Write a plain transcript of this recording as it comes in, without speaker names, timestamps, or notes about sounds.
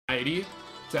society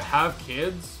to have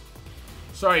kids.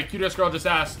 Sorry, cutest girl just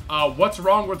asked, what's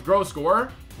wrong with grow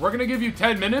score? We're gonna give you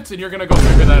 10 minutes and you're gonna go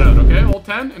figure that out, okay? Hold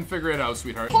 10 and figure it out,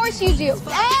 sweetheart. Of course you do.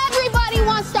 Everybody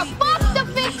wants to fuck the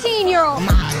 15-year-old.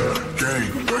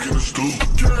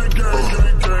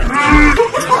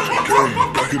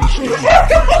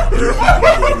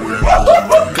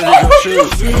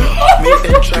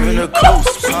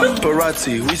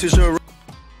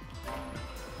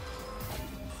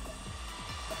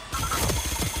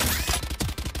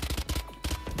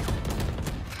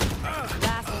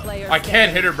 I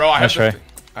can't hit her, bro. I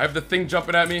have the thing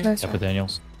jumping at me. Nice.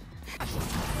 Daniels.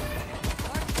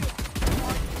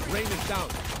 Rain is down.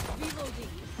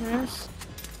 Yes.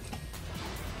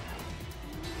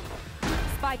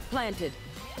 Spike planted.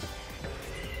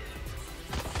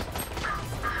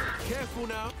 Careful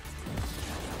now.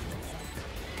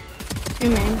 2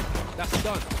 main. That's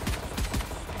done.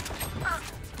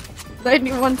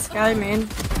 Lightning 1 sky main.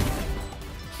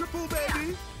 Triple,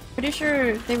 baby. Pretty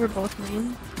sure they were both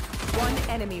main. One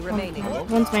enemy remaining.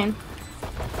 One's main.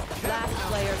 Last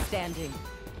player standing.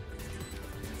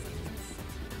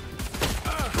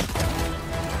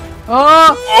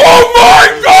 Oh! Oh my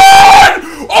god!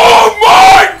 Oh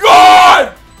my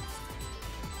god!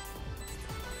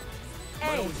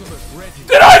 My ultimate ready.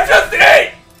 Did I just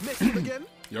eat? Miss him again.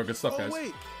 Yo, good stuff, Oh guys.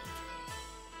 wait.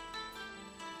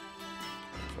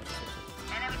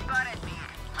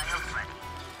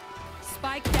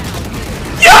 Spike down.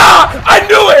 Yeah! I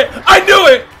knew it! I knew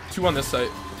it! 2 on this site.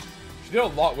 She did a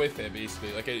lot with it,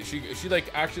 basically. Like, she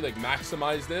like actually like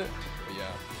maximized it. But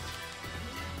yeah.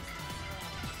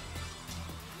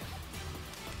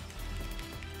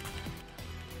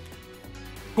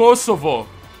 Kosovo.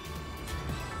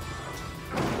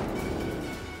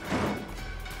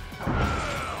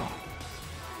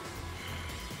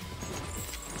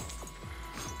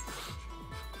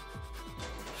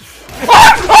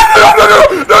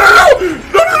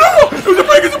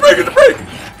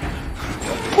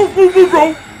 Move,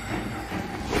 bro.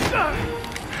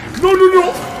 No.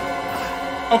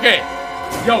 Okay.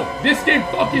 Yo, this game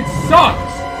fucking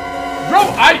sucks. Bro,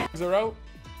 Is it out?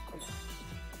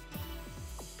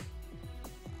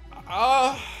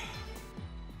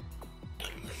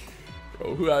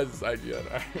 Bro, who has this idea?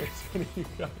 You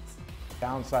guys.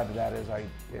 Downside to that is I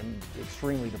am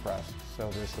extremely depressed, so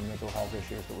there's some mental health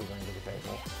issues that we bring to the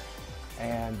table.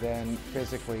 And then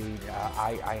physically,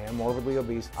 I am morbidly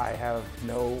obese. I have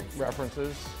no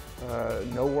references,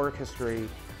 no work history,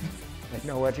 and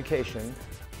no education.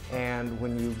 And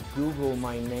when you Google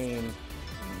my name,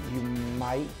 you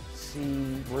might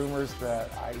see rumors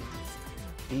that I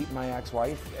beat my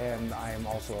ex-wife and I am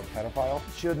also a pedophile.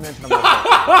 Should mention I'm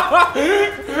also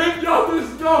Yo,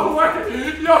 there's no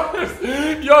way. Yo,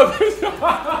 there's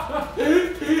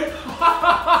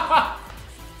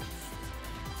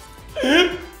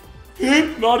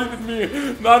Not even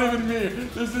me. Not even me.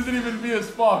 This isn't even me as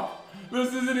fuck.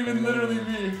 This isn't even literally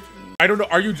me. I don't know.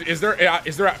 Are you? Is there a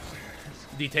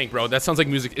D-Tank, bro? That sounds like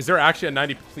music. Is there actually a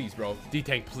 90? Please, bro.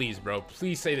 D-Tank, please, bro.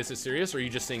 Please say this is serious, or are you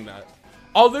just saying that?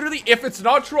 I'll literally, if it's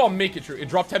not true, I'll make it true. It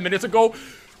dropped 10 minutes ago.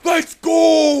 Let's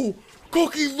go!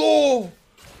 Cookie Law!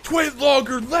 Twin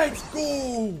Logger, let's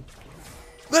go!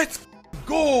 Let's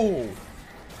go!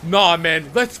 Nah,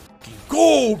 man, let's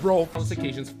go, bro! On this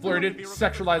occasions, flirted,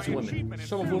 sexualized women.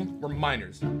 Some of them were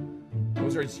minors.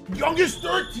 Those are as young as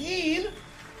 13!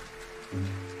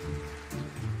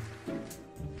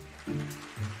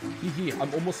 Hee,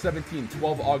 I'm almost 17,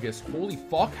 12 August. Holy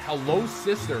fuck, hello,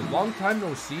 sister. Long time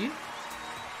no see.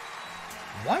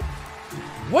 What?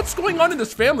 What's going on in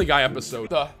this Family Guy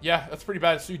episode? Yeah, that's pretty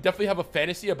bad. So you definitely have a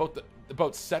fantasy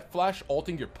about Set Flash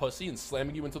alting your pussy and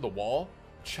slamming you into the wall?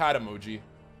 Chat emoji.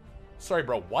 Sorry,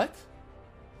 bro, what?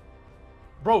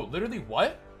 Bro, literally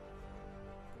what?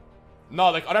 No,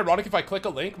 like, unironic, if I click a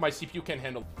link, my CPU can't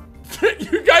handle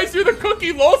it. You guys hear the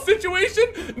Cookie Lol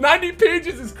situation? 90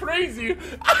 pages is crazy.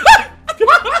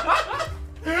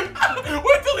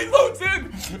 Wait till he loads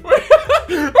in.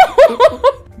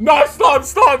 Nah,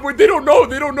 stop. Wait, they don't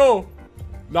know.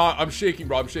 Nah, I'm shaking,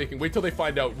 bro. I'm shaking. Wait till they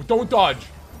find out. Don't dodge.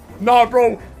 Nah,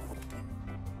 bro.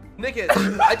 Nickich,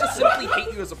 I just simply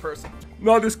hate you as a person.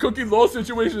 Nah, this Cookie Lol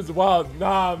situation is wild.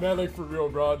 Nah, man, like for real,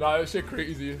 bro. Nah, that shit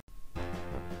crazy.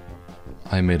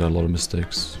 I made a lot of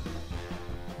mistakes,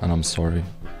 and I'm sorry.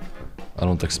 I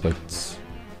don't expect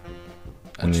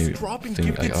anything. Just dropping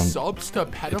gifted subs to a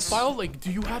pedophile? Like, do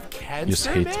you have cancer, You just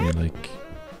hate man? me, like...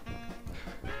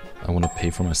 I want to pay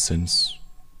for my sins.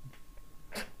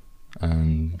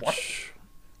 And... What?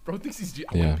 Bro thinks he's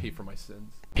I Yeah. want to pay for my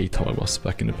sins. Hate how I was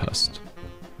back in the past.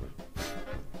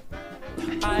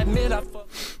 I admit I fuck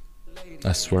lady.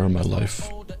 I swear on my life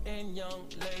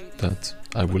that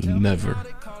I will never,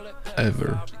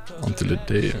 ever, until the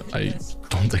day I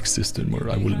don't exist anymore,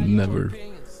 I will never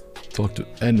talk to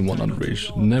anyone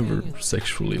underage. Never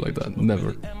sexually like that.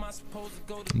 Never.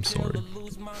 I'm sorry.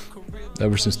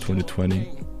 Ever since 2020,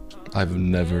 I've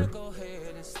never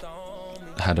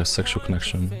had a sexual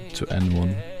connection to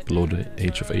anyone below the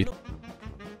age of 8.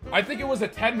 I think it was a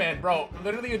 10-man, bro.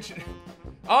 Literally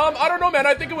I don't know, man.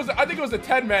 I think it was a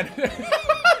 10-man.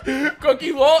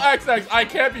 Cookie lol XX. I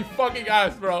can't be fucking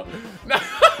asked, bro.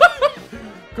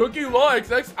 Cookie lol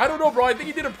XX. I don't know, bro. I think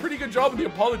he did a pretty good job of the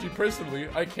apology personally.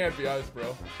 I can't be asked,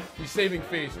 bro. He's saving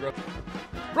face, bro.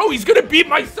 Bro, he's gonna beat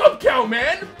my sub count,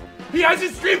 man. He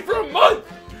hasn't streamed for a month.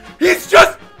 He's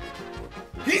just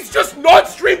not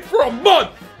streamed for a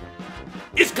month.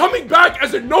 Is coming back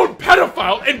as a known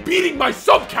pedophile and beating my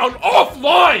sub count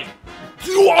offline.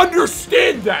 Do you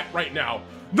understand that right now?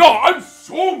 No, I'm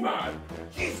so mad.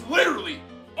 He's literally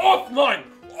offline.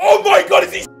 Oh my god,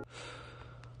 is he?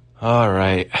 All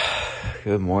right.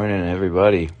 Good morning,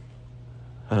 everybody.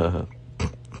 Yeah,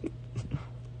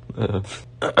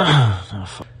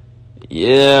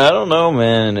 I don't know,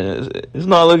 man. It's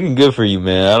not looking good for you,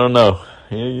 man. I don't know.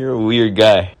 You're a weird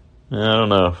guy. I don't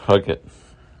know. Fuck it.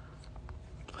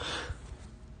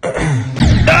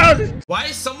 Why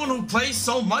is someone who plays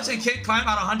so much and can't climb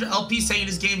out 100 LP saying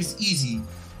this game is easy?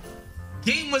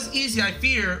 Game was easy, I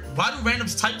fear. Why do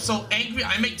randoms type so angry?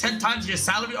 I make 10 times your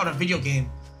salary on a video game.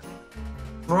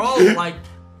 Bro, like,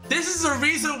 this is the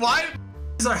reason why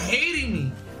are hating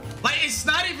me. Like, it's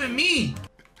not even me.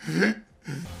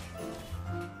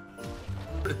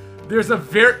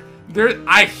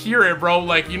 I hear it, bro.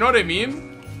 Like, you know what I mean?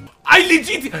 I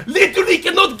literally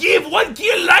cannot give 1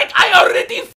 kill like I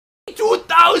already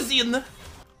 2,000.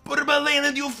 Put my lane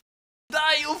and you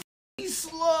die, you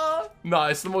slut. Nah,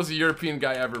 it's the most European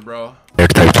guy ever, bro.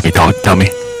 Tell me.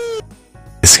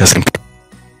 Disgusting.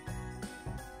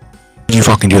 You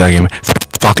fucking do that game.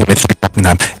 Fucking with fucking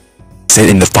time. Sit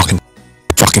in the fucking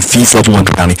FIFA level 1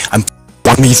 brownie. I'm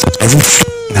fucking these every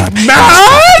time.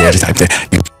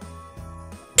 You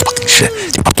fucking shit.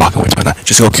 You fucking with my time.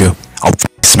 Just go Q. I'll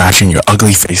smash in your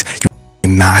ugly face. You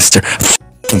master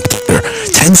fucking player.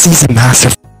 10 season master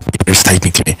players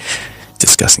typing to me.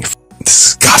 Disgusting.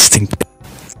 Disgusting.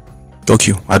 Go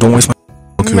Q. I don't waste my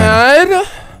Q. Man.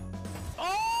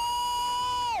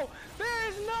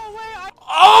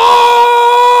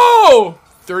 Oh!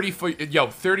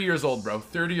 30 years old, bro.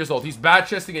 30 years old. He's bad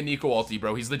chesting a Nico ulti,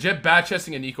 bro. He's legit bad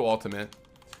chesting a Nico ultimate.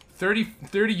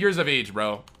 30 years of age,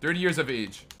 bro. 30 years of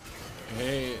age.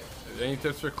 Hey, any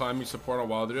tips for climbing support on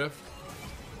Wild Rift?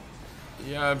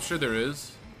 Yeah, I'm sure there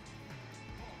is.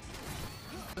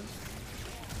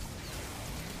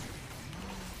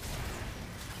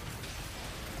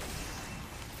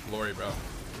 Glory, bro.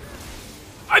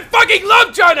 I fucking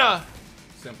love China!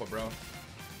 Simple, bro.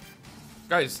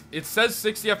 Guys, it says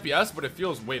 60 FPS, but it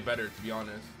feels way better, to be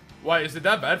honest. Why, is it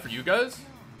that bad for you guys?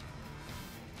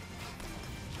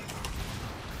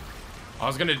 I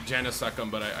was gonna Janisec him,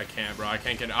 but I can't, bro. I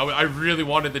can't get it. I really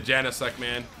wanted the Janisec,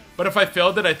 man. But if I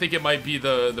failed it, I think it might be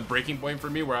the breaking point for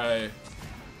me where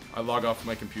I log off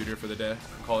my computer for the day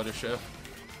and call it a shift.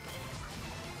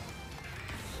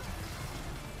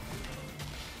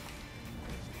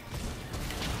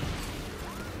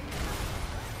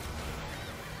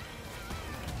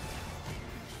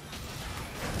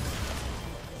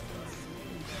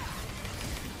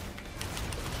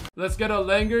 Let's get a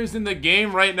Langers in the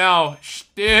game right now.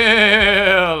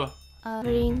 Still.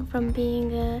 From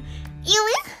being a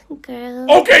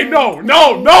girl. Okay, no,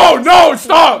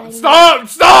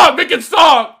 stop, make it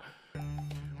stop.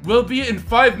 We'll be in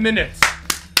 5 minutes.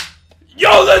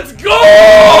 Yo, let's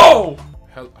go.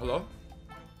 Hello?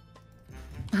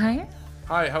 Hi.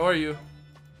 Hi, how are you?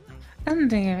 I'm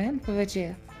doing alright. What about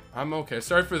you? I'm okay.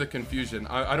 Sorry for the confusion.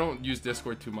 I don't use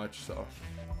Discord too much, so.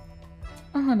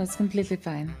 Oh, that's completely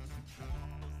fine.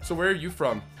 So where are you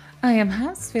from? I am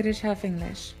half Swedish, half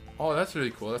English. Oh, that's really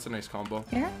cool. That's a nice combo.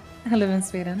 Yeah, I live in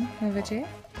Sweden. How about you?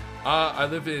 I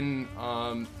live in,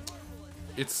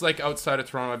 it's like outside of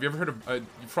Toronto. Have you ever heard of,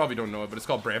 you probably don't know it, but it's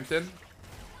called Brampton.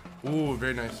 Ooh,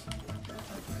 very nice.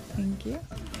 Thank you.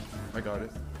 I got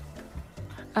it.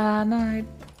 No, I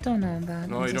don't know that.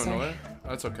 No, you don't know it?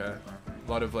 That's okay.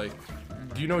 A lot of like,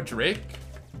 do you know Drake?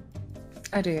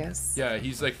 I do, yes. Yeah,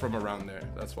 he's like from around there.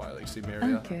 That's why I like same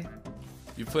area. Okay.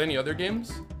 You play any other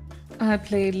games? I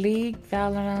play League,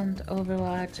 Valorant,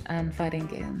 Overwatch, and fighting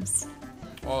games.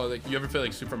 Oh, like you ever play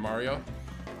like Super Mario?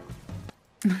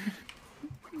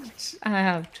 I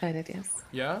have tried it, yes.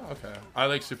 Yeah? Okay. I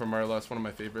like Super Mario. That's one of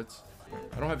my favorites.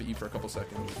 I don't have to eat for a couple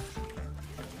seconds.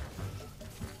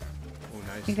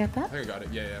 Nice. You got I that? think I got it.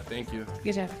 Yeah, yeah. Thank you.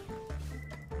 Good job.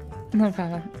 No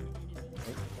problem.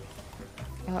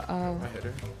 Uh-oh. I hit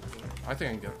her. I think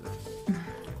I can get this.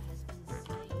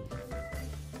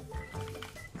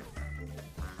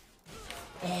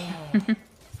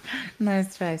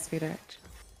 Nice try, sweetheart.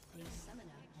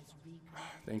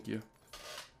 Thank you.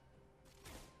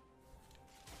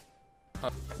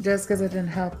 Just because I didn't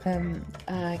help him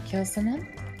kill someone?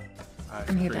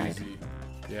 And he died.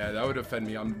 Yeah, that would offend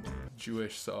me. I'm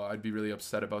Jewish, so I'd be really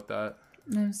upset about that.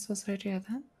 I'm so sorry to hear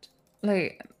that.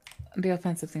 Like, the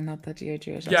offensive thing, not that you're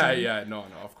Jewish. Yeah, yeah, no,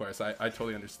 of course. I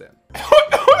totally understand.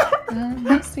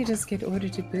 Mostly just get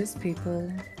ordered to boost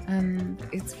people, and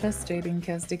it's frustrating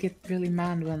because they get really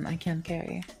mad when I can't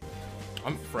carry.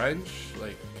 I'm French,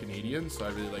 like Canadian, so I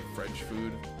really like French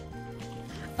food.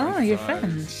 Oh, French you're fries.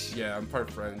 French. Yeah, I'm part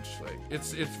French. Like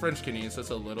it's French Canadian, so it's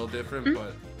a little different,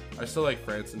 but I still like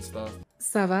France and stuff.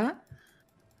 Ça va?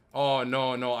 Oh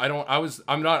no, I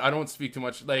don't speak too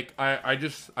much. Like I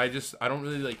don't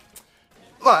really like,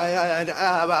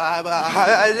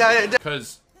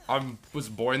 because I was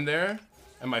born there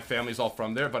and my family's all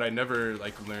from there, but I never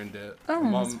like learned it. Oh,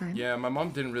 my that's mom, fine. yeah, my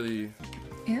mom didn't really.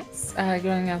 Yes.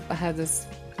 Growing up, I had this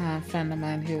friend of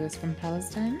mine who was from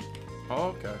Palestine.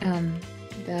 Oh, okay.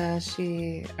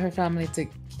 Her family took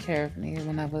care of me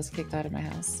when I was kicked out of my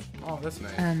house. Oh, that's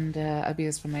nice. And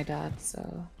abused from my dad,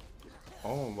 so.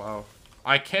 Oh wow.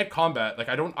 I can't combat. Like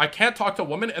I can't talk to a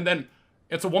woman and then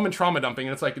it's a woman trauma dumping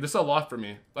and it's like this is a lot for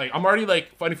me. Like I'm already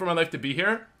like fighting for my life to be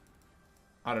here.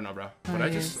 I don't know, bro. But I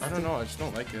don't know. I just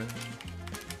don't like it.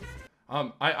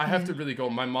 I have to really go.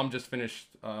 My mom just finished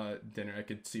dinner. I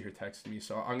could see her text me,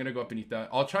 so I'm gonna go up and eat that.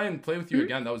 I'll try and play with you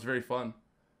again. That was very fun.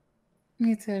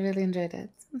 Me too. I really enjoyed it.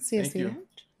 See you Thank soon. you.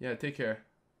 Yeah, take care.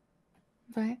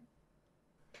 Bye.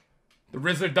 The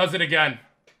Rizzer does it again.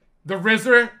 The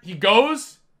Rizzer, he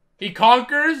goes, he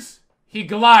conquers, he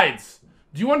glides.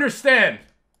 Do you understand?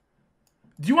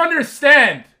 Do you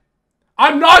understand?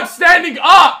 I'm not standing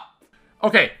up!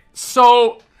 Okay,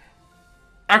 so...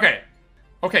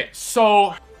 Okay,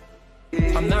 so...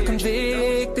 I'm not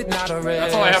convicted, not arrested.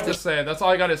 That's all I have to say. That's all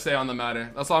I gotta say on the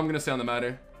matter. That's all I'm gonna say on the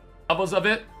matter. Levels of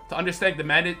it, to understand the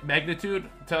magnitude,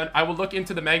 I will look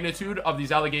into the magnitude of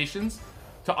these allegations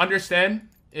to understand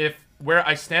where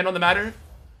I stand on the matter.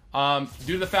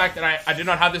 Due to the fact that I did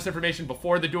not have this information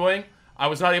before the doing, I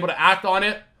was not able to act on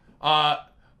it.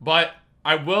 But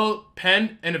I will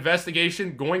pen an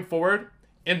investigation going forward.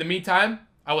 In the meantime,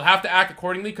 I will have to act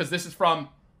accordingly because this is from...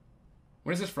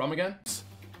 When is this from again?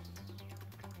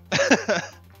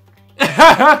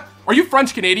 Are you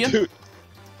French Canadian? Dude.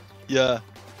 Yeah.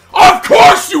 Of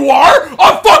course you are!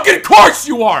 Of fucking course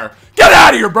you are! Get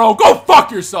out of here, bro! Go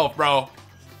fuck yourself, bro!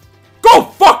 Go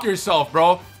fuck yourself,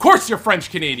 bro! Of course you're French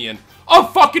Canadian!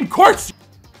 Of fucking course!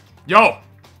 Yo!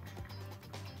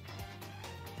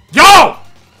 Yo!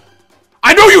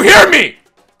 I know you hear me!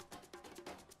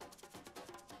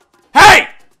 Hey!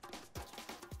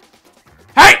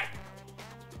 Hey!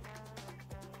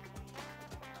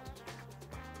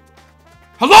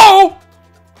 Hello?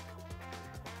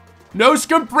 No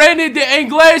comprende de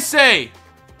inglese!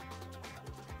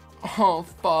 Oh,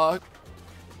 fuck.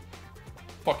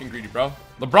 Fucking greedy, bro.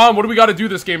 LeBron, what do we gotta do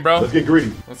this game, bro? Let's get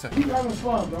greedy. What's that?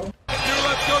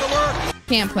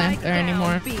 Can't plant there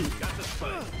anymore.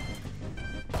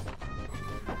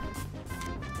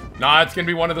 Nah, it's gonna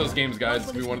be one of those games, guys.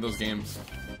 It's gonna be one of those games.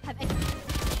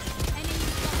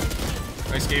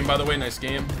 Nice game, by the way. Nice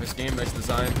game. Nice game. Nice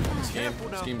design. Nice game.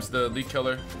 This game's the league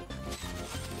killer.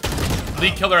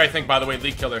 League killer, I think, by the way.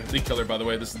 League killer. League killer, by the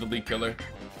way. This is the league killer.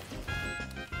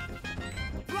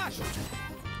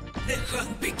 The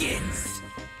hunt begins.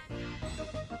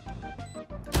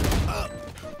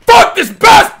 Fuck this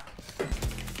best!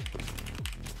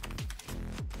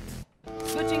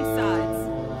 Switching sides.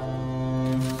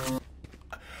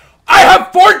 I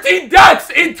have 14 deaths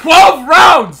in 12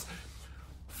 rounds!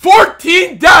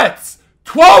 14 deaths!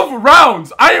 12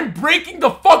 rounds! I am breaking the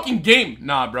fucking game!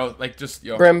 Nah, bro. Like, just,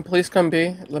 yo. Brim, please come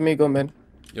B. Let me go mid.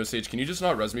 Yo, Sage, can you just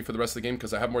not res me for the rest of the game?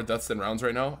 Because I have more deaths than rounds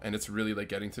right now, and it's really, like,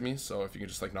 getting to me. So if you can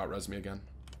just, like, not res me again.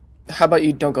 How about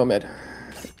you don't go mid?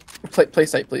 Play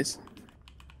site, please.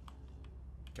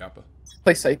 Kappa.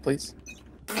 Play site, please.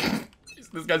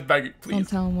 This guy's begging, please. Don't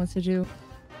tell him what to do.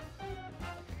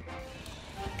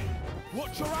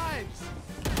 Watch your eyes.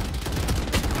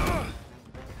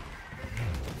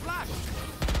 Flash.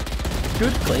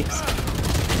 Good clicks.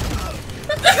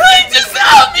 Just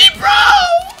help me, bro!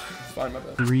 It's fine, my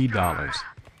bad. $3.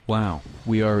 Wow,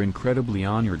 we are incredibly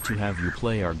honored to have you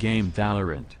play our game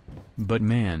Valorant. But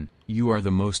man, you are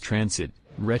the most rancid,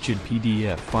 wretched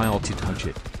PDF file to touch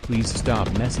it. Please stop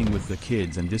messing with the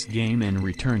kids in this game and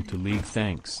return to League.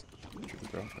 Thanks.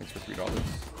 Bro, thanks for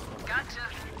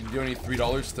 $3. You only need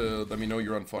 $3 to let me know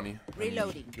you're unfunny.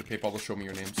 Reloading. Your PayPal will show me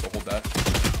your name, so hold that.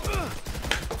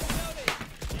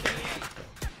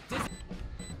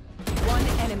 One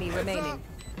enemy remaining.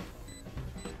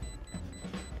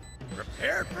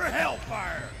 Prepare for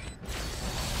hellfire.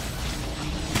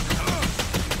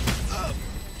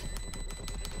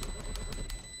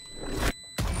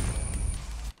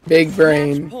 Big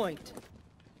brain. Point.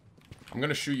 I'm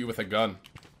gonna shoot you with a gun.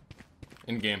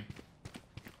 In game.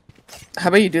 How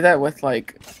about you do that with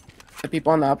like the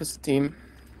people on the opposite team?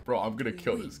 Bro, I'm gonna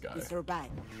kill this guy. Just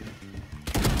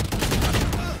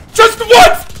Just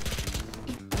once!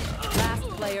 last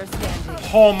player standing.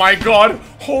 Oh my god!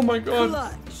 Oh my god!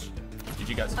 Clutch.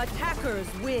 GG guys. Attackers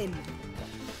win.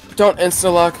 Don't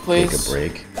insta-lock, please. Take a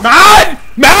break. Man!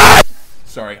 Man!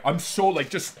 Sorry, I'm so like,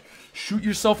 just shoot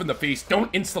yourself in the face.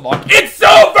 Don't insta-lock. It's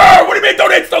over! What do you mean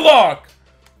don't insta-lock?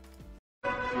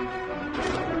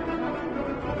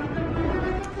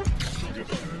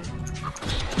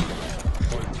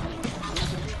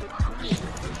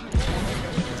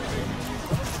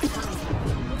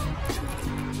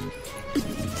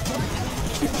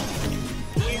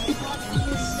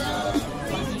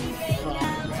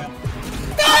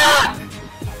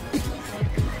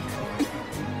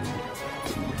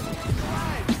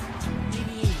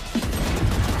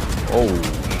 Oh.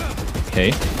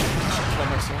 Okay.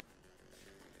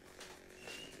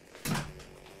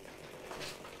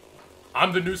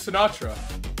 I'm the new Sinatra.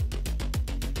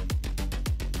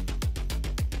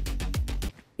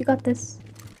 You got this.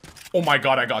 Oh my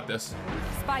god, I got this.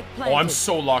 Spike Oh, I'm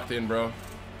so locked in, bro.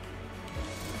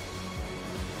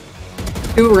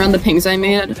 Ooh, around the pings I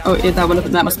made. Oh, yeah, that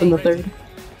must have been the third.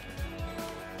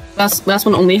 Last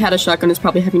one only had a shotgun. Is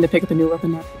probably having to pick up a new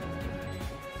weapon now.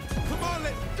 Come on,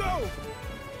 let's go.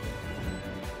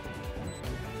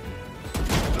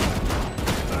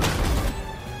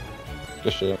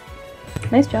 Good shit.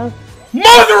 Nice job.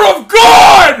 Mother of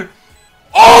God!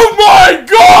 Oh my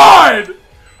god!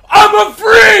 I'm a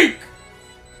freak!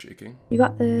 Shaking. You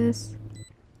got this.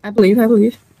 I believe. No,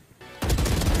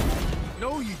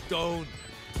 you don't.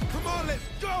 Come on, let's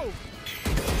go.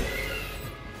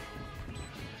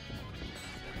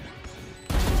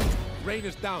 Rain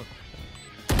is down.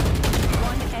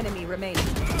 One enemy remaining.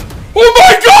 Oh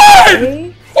my god!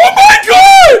 Hey. Oh my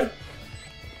god!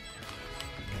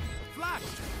 Flash.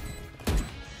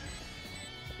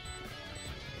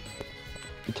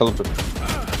 You teleport.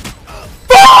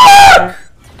 Fuck!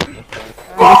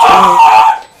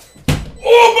 Fuck!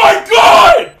 Oh my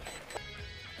god!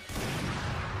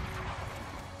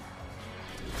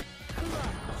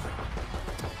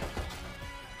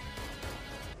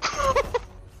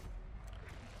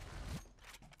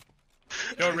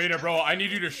 Yo, Rita, bro, I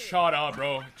need you to shut up,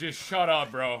 bro. Just shut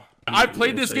up, bro. I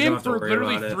played this game for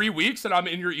literally 3 weeks, and I'm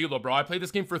in your elo, bro. I played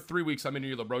this game for 3 weeks. I'm in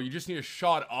your elo, bro. You just need to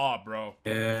shut up, bro.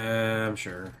 Yeah, I'm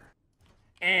sure.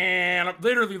 And I'm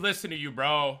literally listening to you,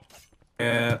 bro.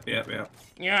 Yep. Yep.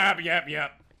 Yeah,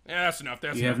 that's enough.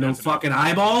 That's You enough. have no That's enough. fucking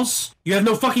eyeballs? You have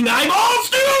no fucking eyeballs,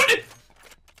 dude!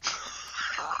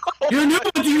 You're new,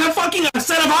 but you have fucking a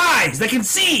set of eyes that can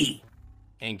see!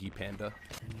 Angie Panda.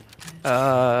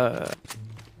 I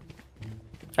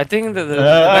think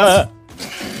the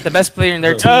best player in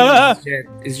their team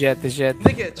is Jet.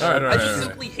 Nickich, Alright, I just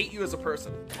simply hate you as a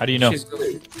person. How do you know?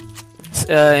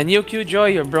 Neo Q Joy,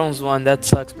 you're bronze one. That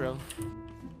sucks, bro.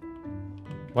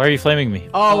 Why are you flaming me?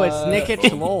 Oh, it's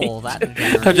Nickich lol. That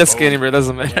I'm just kidding, bro. It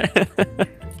doesn't matter.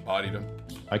 Bodied him.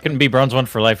 I couldn't be bronze 1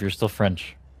 for life. You're still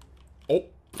French. Oh.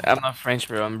 I'm not French,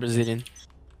 bro. I'm Brazilian.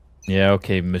 Yeah,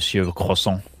 okay, Monsieur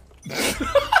Croissant.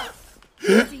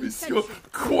 Monsieur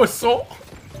Croissant?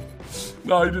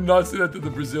 No, you did not say that to the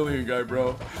Brazilian guy,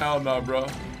 bro. Hell no, bro.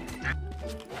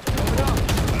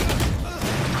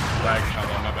 Lag,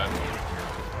 my bad.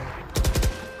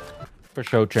 For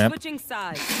show, champ. Switching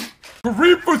sides.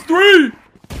 3 for 3!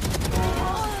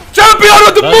 Champion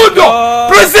of the mundo!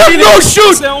 Brazil no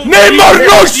shoot! Neymar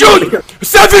no shoot!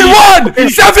 7-1!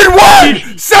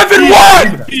 7-1!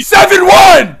 7-1!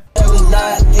 7-1!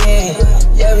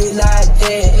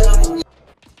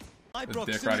 The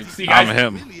dick riding. See, guys, I'm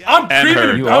him. I'm And creeping her.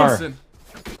 and You bouncing.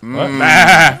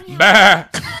 are.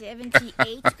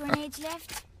 78 grenades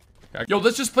left. Yo,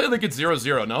 let's just play like it's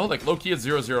 0-0, no? Like low-key it's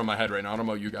 0-0 in my head right now. I don't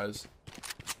know about you guys.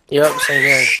 Yep, same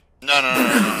here.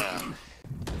 No.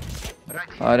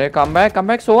 Alright, come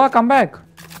back, Soa, come back.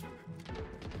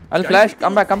 I'll flash,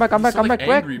 come back, quick.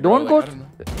 Angry, bro. Don't Like, go. I don't know.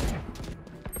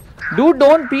 Dude,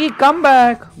 don't peek, come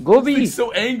back. Go He's B.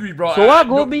 so angry, bro. Soa, I-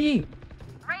 go no- B.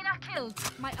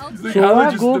 Like,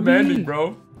 Alex just demanding,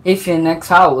 bro. Hey Phoenix,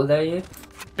 how old are you?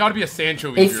 Gotta be a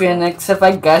Sancho. Hey Phoenix, if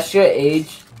I guess your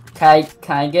age, can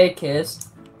I get a kiss?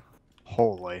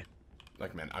 Holy.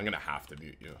 Like, man, I'm gonna have to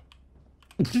mute you.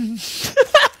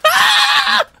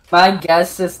 My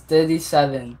guess is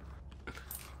 37.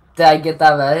 Did I get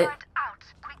that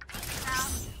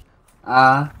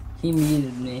right? He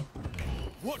muted me.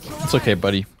 It's okay,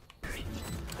 buddy.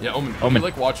 Yeah, Omen. Omen. You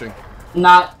like watching?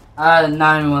 Not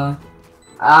anymore.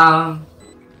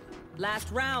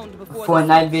 Last round before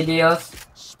Fortnite videos.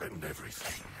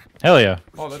 Hell yeah.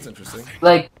 Oh, that's interesting.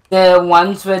 Like the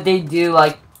ones where they do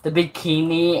like the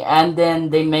bikini and then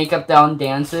they make up their own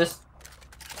dances.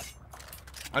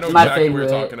 I know My exactly what you're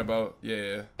favorite. talking about. Yeah,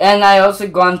 yeah. And I also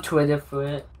go on Twitter for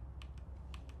it.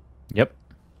 Yep.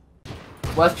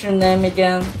 What's your name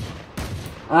again?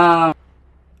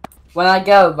 When I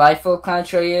get a rifle, can I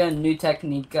show you a new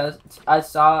technique I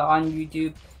saw on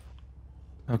YouTube?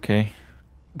 Okay.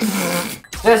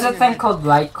 There's a thing called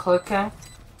right clicking.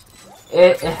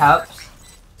 It helps.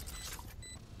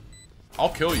 I'll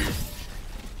kill you.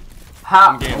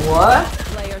 How? In-game. What?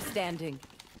 Player standing.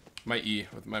 My E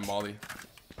with my molly.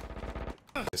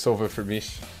 It's over for me.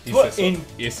 What, in-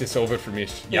 It's over for me.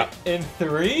 Yeah. In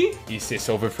 3? It's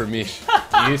over for me.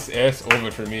 It's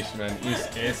over for me, man.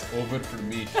 It's over for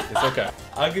me. It's okay.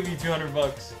 I'll give you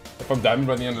 $200. If I'm diamond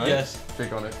by the end of the night, Yes.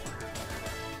 take on it.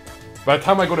 By the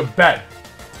time I go to bed,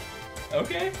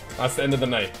 Okay. that's the end of the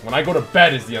night. When I go to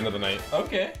bed is the end of the night.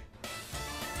 Okay.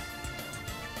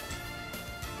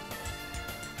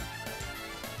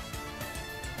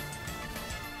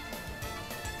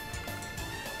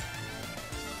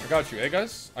 I got you, hey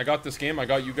guys. I got this game. I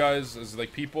got you guys as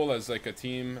like people, as like a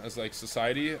team, as like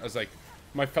society, as like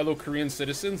my fellow Korean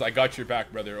citizens. I got your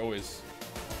back, brother, always.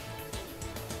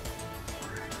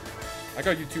 I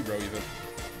got you too, bro, even.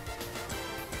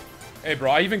 Hey,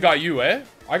 bro, I even got you, eh?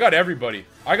 I got everybody.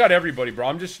 I got everybody, bro.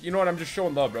 I'm just, you know what? I'm just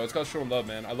showing love, bro. It's called showing love,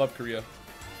 man. I love Korea.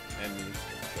 And me.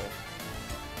 Let's go.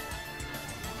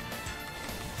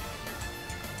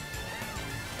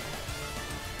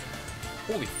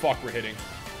 Holy fuck, we're hitting.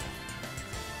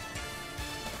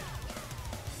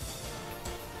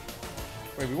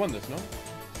 Wait, we won this, no?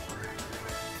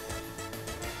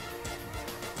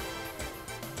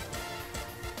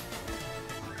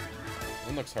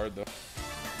 One looks hard, though.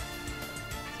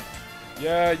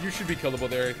 Yeah, you should be killable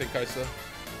there, I think, Kaisa.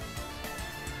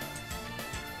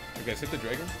 You guys hit the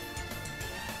dragon?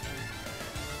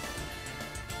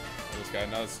 Oh, this guy,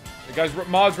 now it's... Hey, guys,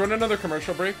 mods, run another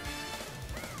commercial break.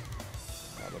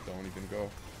 Oh, that don't even go.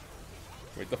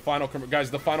 Wait, the final... Guys,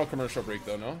 the final commercial break,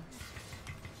 though, no?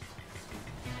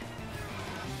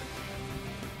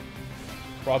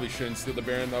 Probably shouldn't steal the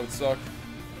Baron, that would suck.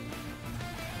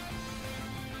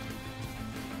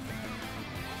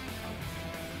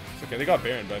 It's okay, they got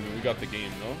Baron, but I mean, we got the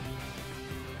game, no?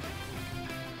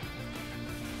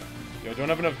 Yo, don't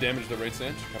have enough damage to right,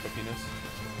 Sanch? Have a penis.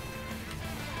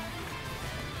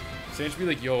 Sanch be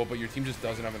like, yo, but your team just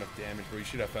doesn't have enough damage, bro. You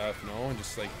should FF, no? And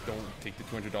just, like, don't take the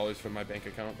 $200 from my bank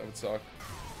account. That would suck.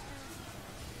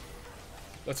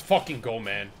 Let's fucking go,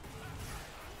 man.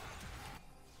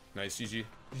 Nice, GG.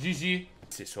 GG.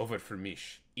 It's over for me.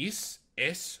 Is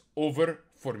over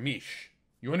for me.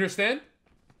 You understand?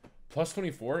 Plus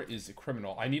 24 is a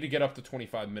criminal. I need to get up to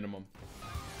 25 minimum.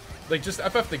 Like, just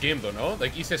FF the game, though, no?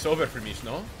 Like, is over for me,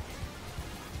 no?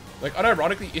 Like,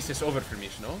 unironically, is over for me,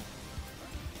 no?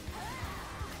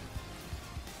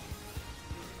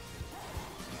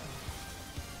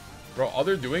 Bro, all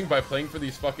they're doing by playing for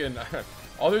these fucking...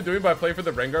 all they're doing by playing for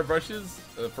the Rengar brushes,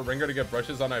 for Rengar to get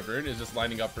brushes on Ivern is just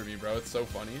lining up for me, bro. It's so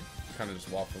funny. Kind of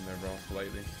just walk from there, bro,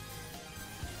 politely.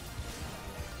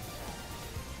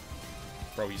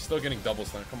 Bro, he's still getting double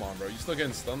stun. Come on, bro. You still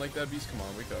getting stunned like that, Beast? Come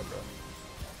on, wake up, bro.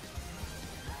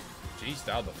 G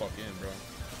styled the fuck in, bro.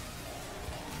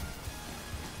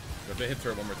 If they hit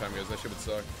turret one more time, guys, that shit would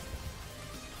suck.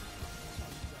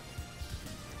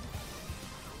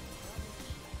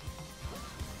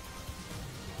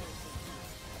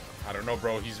 I don't know,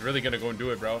 bro. He's really gonna go and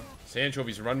do it, bro.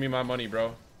 Sanchovies, run me my money,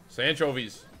 bro.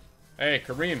 Sanchovies. Hey,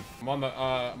 Kareem, I'm on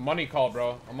the money call,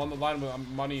 bro. I'm on the line with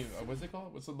money. What's it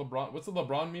called? What's the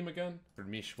LeBron meme again?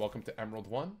 Mish, welcome to Emerald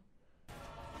 1.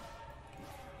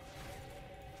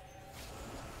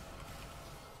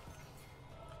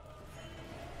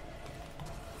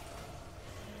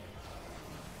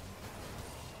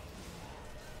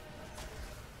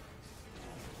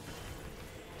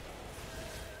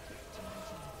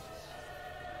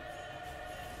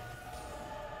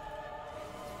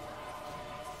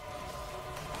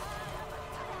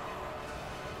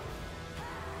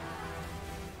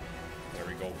 There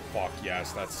we go. Fuck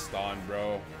yes, that's stun,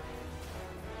 bro.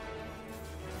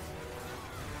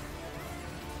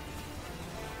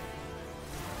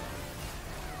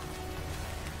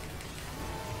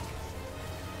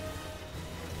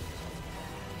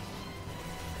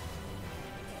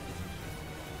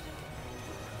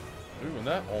 Did we win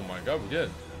that? Oh my god, we did.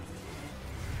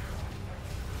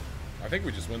 I think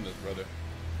we just win this, brother.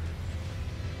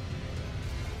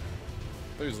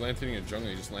 I thought he was lanterning in jungle.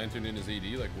 He just lanterned in his AD.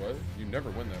 Like, what? You never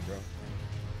win that, bro.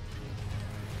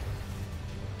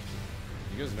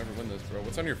 You guys never win this, bro.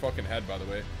 What's on your fucking head, by the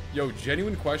way? Yo,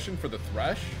 genuine question for the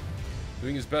Thresh.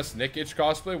 Doing his best Nickich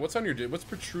cosplay. What's on your... What's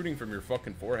protruding from your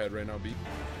fucking forehead right now, B?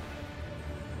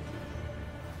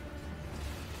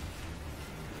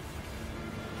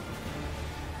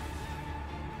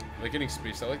 Like getting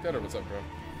spaced out like that, or what's up, bro?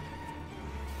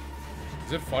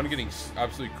 Is it fun getting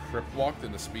absolutely crip walked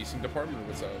in the spacing department, or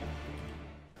what's up?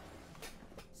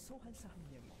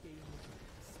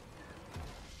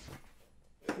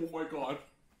 Oh my god.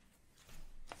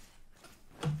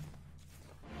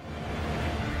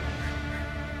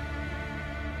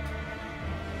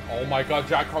 Oh my god,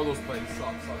 Jack Carlos playing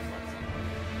sucks.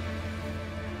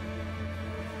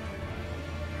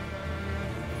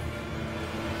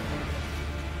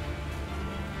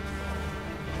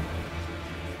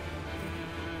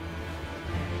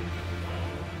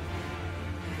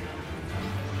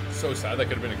 So sad, that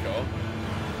could have been a kill.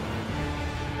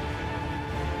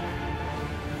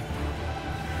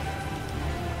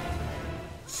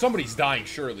 Somebody's dying,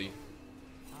 surely.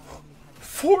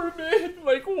 4 mid?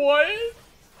 Like, what?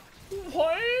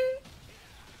 What?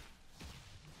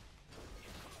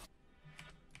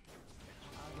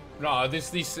 Nah,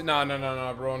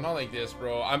 no, bro. Not like this,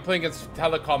 bro. I'm playing against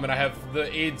Telecom and I have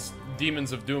the AIDS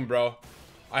Demons of Doom, bro.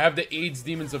 I have the AIDS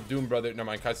Demons of Doom, brother. Never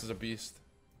mind, Kais is a beast.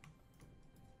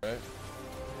 Right.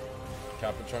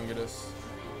 Capachungatus.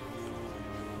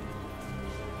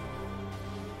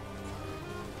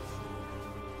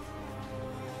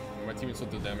 My teammates will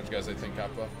do damage, guys, I think,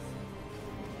 Kappa.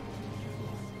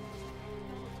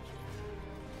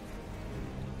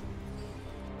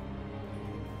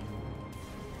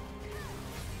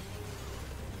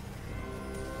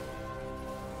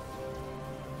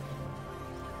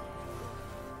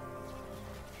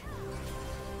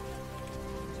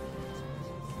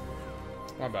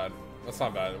 Not bad. That's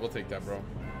not bad. We'll take that, bro.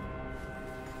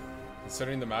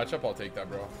 Considering the matchup, I'll take that,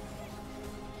 bro.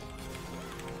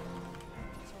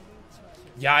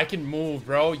 Yeah, I can move,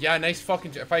 bro. Yeah, nice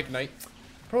fucking... If I ignite...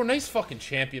 Bro, nice fucking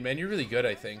champion, man. You're really good,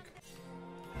 I think.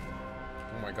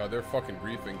 Oh my god, they're fucking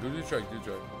griefing. Do check.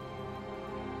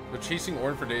 They're chasing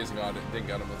Ornn for days and got it. Didn't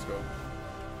get him. Let's go.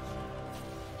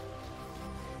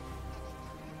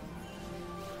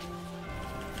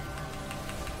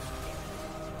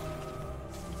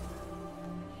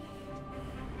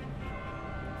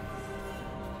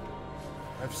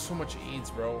 I have so much AIDS,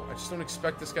 bro. I just don't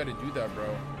expect this guy to do that, bro.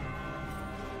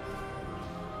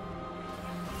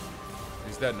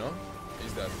 He's dead, no?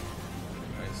 He's dead.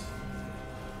 Nice.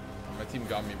 My team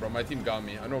got me, bro. My team got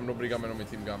me. I know nobody got me. I know my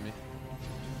team got me.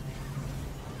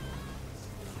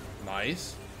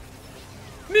 Nice.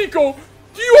 Nico,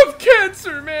 do you have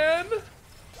cancer, man?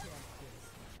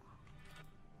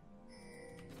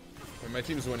 Wait, my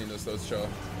team's winning this, though. Chill.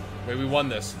 Wait, we won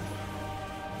this.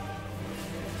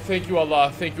 Thank you,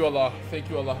 Allah. Thank you, Allah. Thank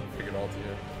you, Allah. Figured all to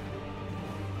you.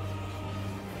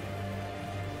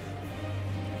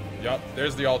 Yup,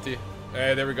 there's the ulti.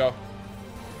 Hey, there we go.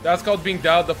 That's called being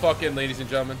dialed the fuck in, ladies and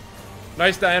gentlemen.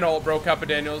 Nice Diana ult, bro. Kappa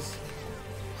Daniels.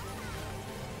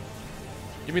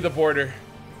 Give me the border.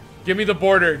 Give me the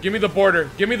border. Give me the border.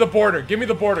 Give me the border. Give me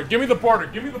the border. Give me the border.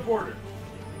 Give me the border.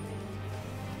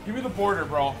 Give me the border,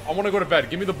 bro. I want to go to bed.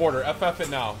 Give me the border. FF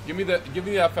it now. Give me the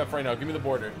FF right now. Give me the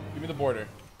border. Give me the border.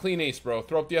 Clean ace, bro.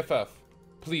 Throw up the FF.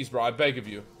 Please, bro. I beg of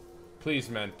you. Please,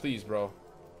 man. Please, bro.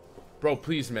 Bro,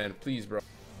 please, man. Please, bro.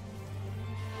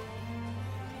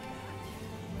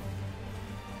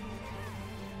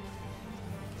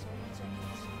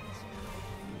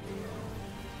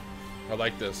 I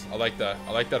like this. I like that.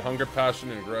 I like that hunger,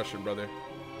 passion, and aggression, brother.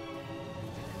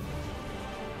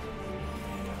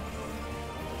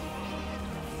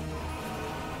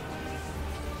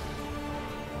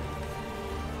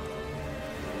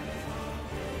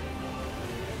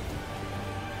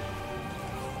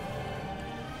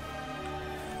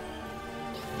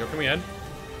 Yo, can we end?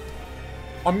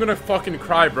 I'm gonna fucking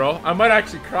cry, bro. I might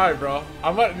actually cry, bro.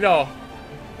 I might... No.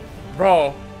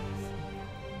 Bro.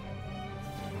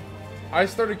 I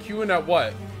started queuing at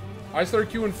what? I started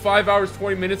queuing 5 hours,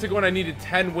 20 minutes ago, and I needed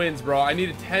 10 wins, bro. I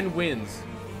needed 10 wins.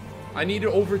 I needed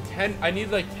over 10. I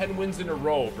needed like 10 wins in a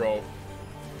row, bro.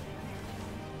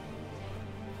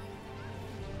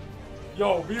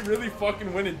 Yo, we really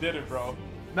fucking went and did it, bro.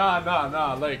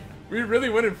 Nah. Like, we really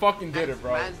went and fucking did it,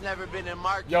 bro. Man's never been in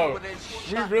market. Yo,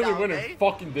 we really went and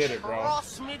fucking did it, bro.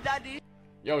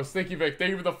 Yo, Stinky Vic,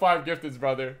 thank you for the 5 gifteds,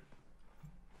 brother.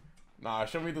 Nah,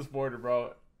 show me this border,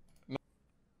 bro.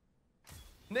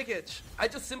 Nickich, I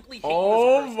just simply hate you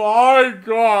Oh my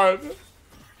god.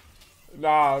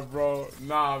 Nah, bro.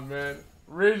 Nah, man.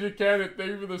 Raise your cannon.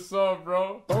 Thank you for the sub,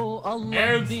 bro.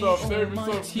 And stuff. Thank you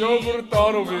for the sub. Yo,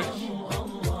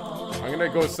 Bortanovic. I'm gonna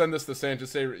go send this to Sam.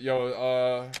 Just say,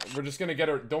 yo, we're just gonna get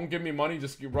her. Don't give me money.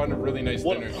 Just run a really nice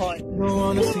dinner.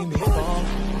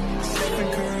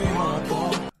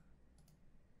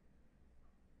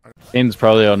 Kane's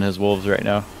probably on his wolves right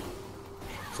now.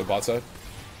 So bot side?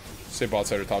 Say bot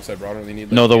side or top side, bro. I don't really need.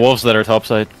 Like, no, the wolves that are top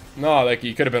side. No, like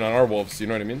he could have been on our wolves. You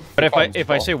know what I mean? But if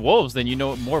I say wolves, then you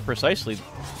know it more precisely.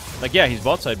 Like, yeah, he's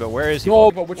bot side, but where is he?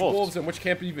 No, but which wolves and which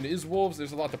camp even is wolves?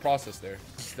 There's a lot to process there.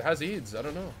 It has AIDS. I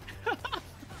don't know.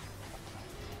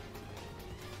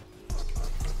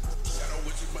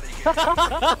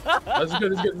 That's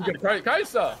good. That's good.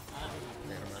 Kaisa.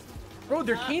 Bro,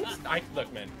 they're Kane's.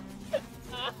 Look, man.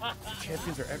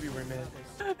 Champions are everywhere, man.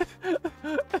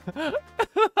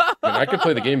 Man, I can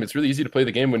play the game. It's really easy to play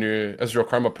the game when you're Ezreal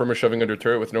Karma perma shoving under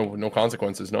turret with no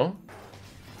consequences, no?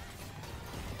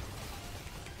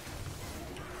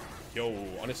 Yo,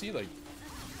 honestly, like,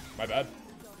 my bad.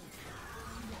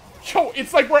 Yo,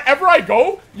 it's like wherever I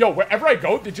go,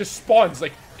 it just spawns.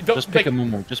 Like, just pick a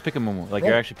Mumu. Just pick a Mumu. Like, bro,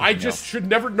 you're actually. I just should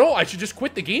never. No, I should just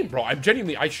quit the game, bro. I'm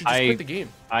genuinely. I should just quit the game.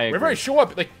 Wherever I show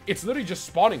up, like, it's literally just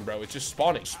spawning, bro. It's just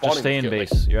spawning. Just stay in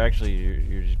base. Like,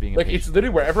 you're just being. Like, it's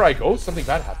literally wherever I go, something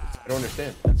bad happens. I don't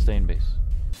understand. And stay in base.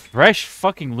 Thresh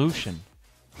fucking Lucian.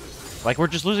 Like, we're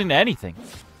just losing to anything.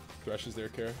 Thresh is there,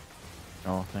 Kara.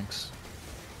 Oh, thanks.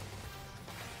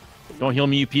 Don't heal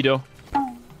me, you pedo.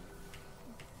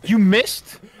 You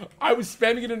missed? I was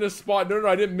spamming it in a spot. No,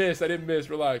 I didn't miss.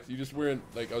 Relax. You just weren't,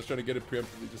 like, I was trying to get it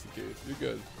preemptively just in case. You're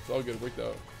good. It's all good. It worked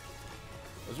out.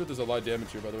 There's a lot of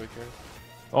damage here, by the way, Karen.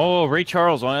 Oh, Ray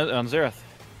Charles on Xerath.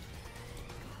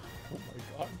 Oh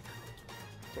my god.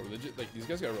 Bro, legit, like, these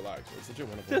guys gotta relax. It's legit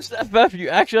one of them. Just FF, you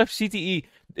actually have CTE.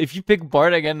 If you pick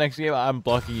Bard again next game, I'm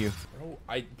blocking you.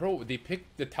 Bro, they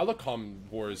picked the telecom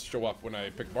wars show up when I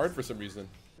picked Bard for some reason.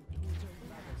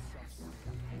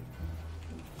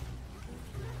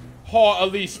 Oh,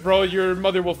 Elise, bro, your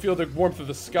mother will feel the warmth of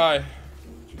the sky.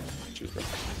 Cheers, bro.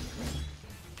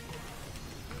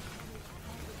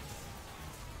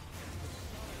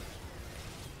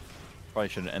 Probably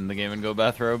shouldn't end the game and go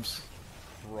bathrobes.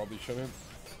 Probably shouldn't.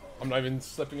 I'm not even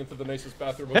slipping into the nicest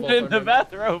bathroom. In the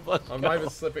bathrobe. I'm not even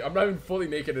slipping. I'm not even fully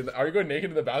naked. Are you going naked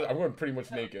in the bathroom? I'm going pretty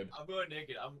much naked. I'm going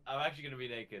naked. I'm actually gonna be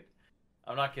naked.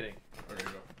 I'm not kidding. Okay,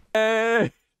 go.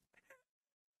 Hey.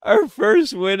 Our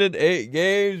first win in 8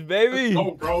 games, baby.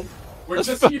 Oh, bro. Let's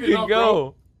just heating up,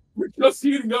 bro. We're just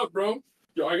heating up, bro.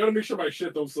 Yo, I gotta make sure my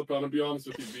shit don't slip out. I'll be honest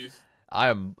with you, Beast.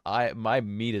 My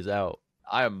meat is out.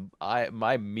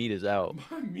 My meat is out.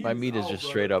 My meat is just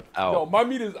straight up out. No, my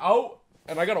meat is out,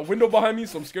 and I got a window behind me,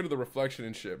 so I'm scared of the reflection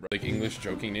and shit, bro. Like English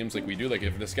joking names like we do. Like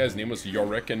if this guy's name was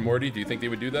Yorick and Morty, do you think they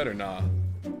would do that or nah?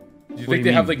 Do you think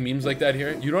they have like memes like that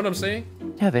here? You know what I'm saying?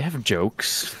 Yeah, they have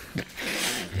jokes.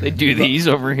 They do these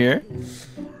over here.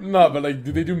 No, but like,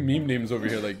 do they do meme names over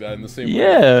here like that in the same way?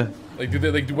 Yeah. Like, do they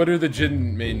like? What are the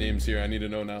Jin main names here? I need to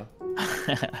know now.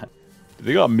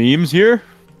 They got memes here.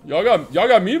 Y'all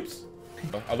got memes?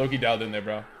 I low-key dialed in there,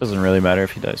 bro. Doesn't really matter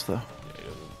if he dies though. Yeah, he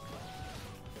doesn't.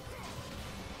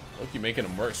 Low-key making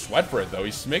him work, sweat for it though.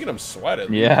 He's making him sweat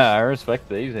at least. Yeah, I respect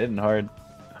that. He's hitting hard.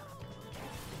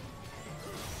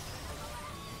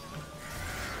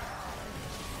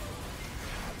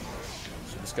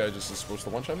 This guy just is supposed to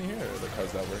one-shot me here, or like how's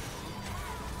that work?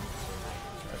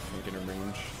 I can't get in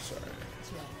range. Sorry.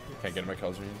 Can't get in my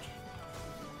Cal's range.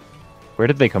 Where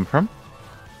did they come from?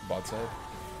 Bot side.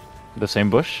 The same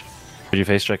bush? Did you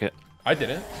face check it? I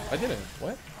didn't.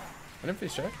 What? I didn't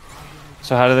face check.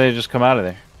 So how did they just come out of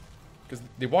there? Because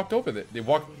they walked over it. They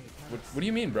walked... What do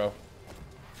you mean, bro?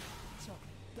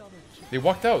 They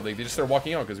walked out. Like, they just started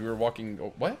walking out because we were walking...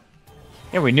 Oh, what?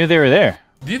 Yeah, we knew they were there.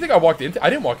 Do you think I walked into? I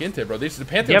didn't walk into it, bro. The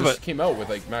Panther just came out with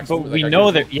like max. But like, we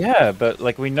know that, yeah. But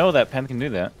like we know that Panther can do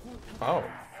that. Oh,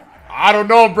 I don't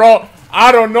know, bro.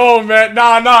 I don't know, man.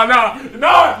 Nah.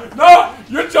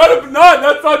 You're trying to. Nah,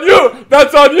 that's on you.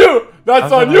 That's on you.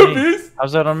 That's on you, Beast.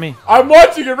 How's that on me? I'm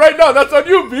watching it right now. That's on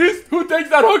you, Beast. Who takes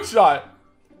that hook shot?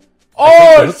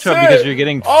 Oh shit! Because you're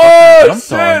getting shit!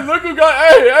 On. Look who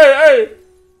got.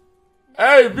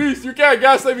 Hey, Beast, you can't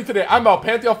gaslight me today. I'm out.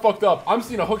 Pantheon fucked up. I'm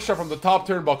seeing a hook shot from the top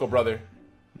turnbuckle, brother.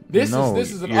 This No,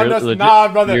 is an you're unnecessary. legit- Nah,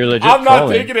 brother. you're legit I'm not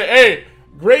trolling. taking it. Hey,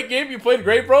 great game. You played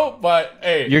great, bro. But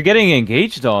hey, You're getting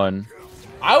engaged on.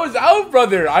 I was out,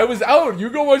 brother. I was out. You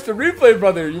go watch the replay,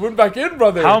 brother. You went back in,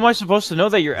 brother. How am I supposed to know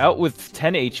that you're out with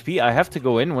 10 HP? I have to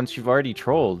go in once you've already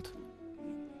trolled.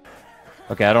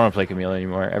 Okay, I don't want to play Camille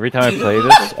anymore. Every time I play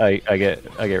this, I get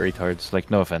retards.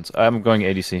 Like, no offense. I'm going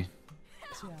ADC.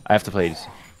 I have to play ADC.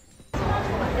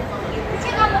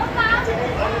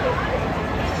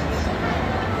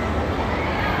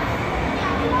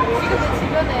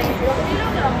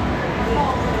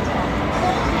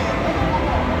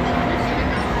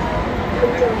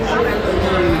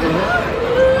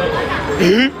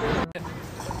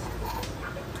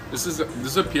 This is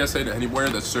a PSA to anywhere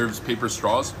that serves paper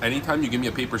straws. Anytime you give me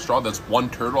a paper straw that's one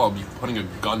turtle, I'll be putting a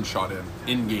gunshot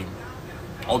in game.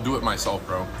 I'll do it myself,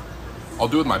 bro. I'll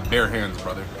do it with my bare hands,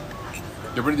 brother.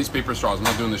 Get rid of these paper straws. I'm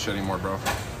not doing this shit anymore, bro.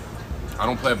 I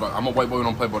don't play about. I'm a white boy who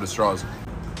don't play about his straws.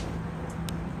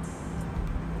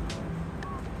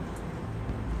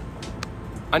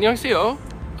 안녕하세요.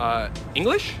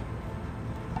 English?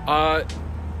 What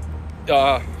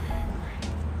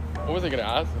was I gonna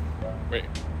ask? Wait.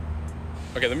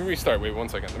 Okay, let me restart. Wait, 1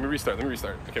 second. Let me restart.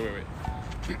 Okay, wait.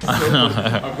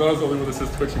 I'm glad I was the only one that says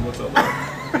twitching. What's up?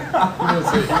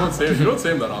 You don't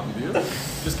say him that often, do you?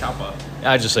 Just Kappa.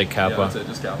 I just say Kappa. Yeah, that's it.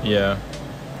 Just Kappa. Yeah.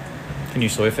 Can you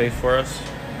soy face for us?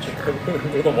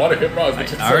 With a water hit, bro. I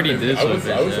already did soy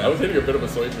face. I was hitting a bit of a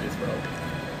soy face, bro.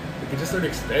 We could just start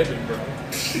expanding, bro.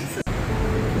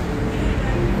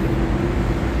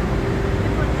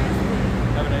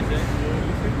 Have a nice day.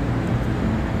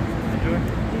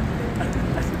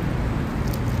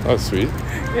 Oh, sweet.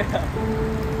 Yeah.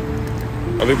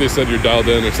 I think they said you're dialed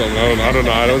in or something. I don't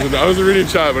know. I wasn't reading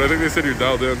chat, but I think they said you're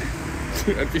dialed in.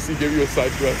 NPC gave you a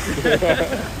side quest.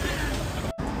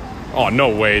 Oh, no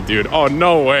way, dude. Oh,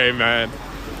 no way, man.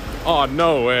 Oh,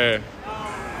 no way.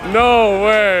 No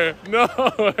way. No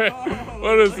way.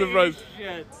 What a surprise.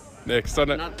 Nick,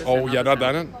 oh, yeah, not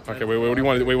that one? Okay, wait, what do you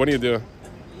want? Wait, what do you do?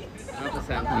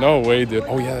 No way, dude.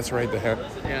 Oh, yeah, that's right, the hand.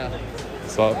 Yeah.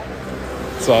 What's up?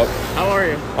 What's up? How are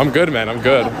you? I'm good, man. I'm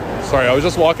good. Sorry, I was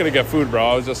just walking to get food, bro.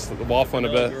 I was just waffling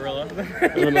a bit. Gorilla.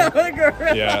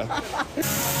 Yeah.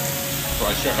 So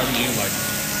I sure haven't eaten like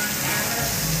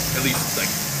at least like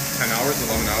 10 hours,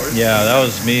 11 hours. Yeah, that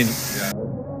was me. Yeah.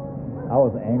 I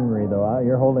was angry though.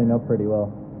 You're holding up pretty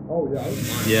well. Oh yeah, I was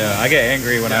fine. Yeah, I get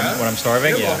angry when I'm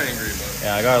starving. You're a Yeah. little angry, but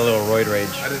Yeah, I got a little roid rage.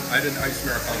 I didn't ice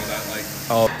marathon with that. Like,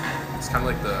 Oh, it's kind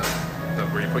of like the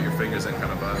where you put your fingers in,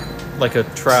 kind of like a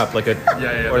trap, like a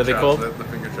yeah. What are they traps, called? The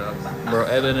finger traps. Bro,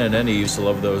 Evan and Andy used to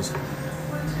love those. Bro,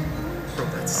 I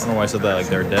don't know why I said that. Like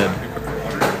they're dead.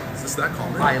 Is this that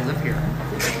common? I live here.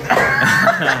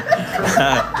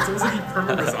 It's almost like he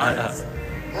permanently resides.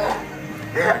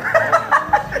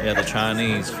 Yeah, the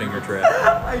Chinese finger trap.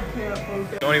 I can't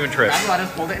focus. Don't even trip. Grab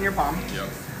lettuce, hold it in your palm. Yep.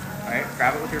 Alright,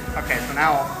 grab it with your. Okay, so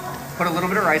now put a little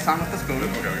bit of rice on with the spoon.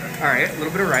 Okay. Alright, a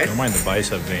little bit of rice. Don't mind the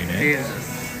bicep vein, eh?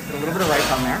 Jesus. Put a little bit of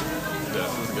rice on there. Yeah,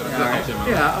 this is good. Alright.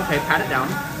 Yeah, okay, pat it down.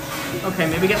 Okay,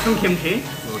 maybe get some kimchi.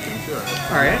 Little kimchi,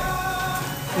 Alright.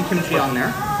 Some kimchi on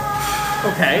there.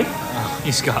 Okay.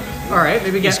 He's got. Alright,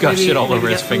 maybe get. He's got shit all over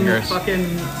his some fingers.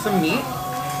 Some meat.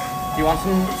 Do you want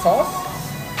some sauce?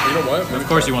 You know what? Of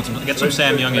course you want some. Get some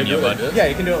Sam Young in you, bud. Yeah,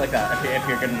 you can do it like that if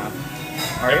you're good enough.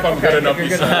 Alright, If I'm good enough, if he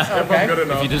you're good says. enough. If I'm good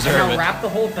enough. If you deserve Now it. wrap the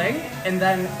whole thing and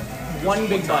then one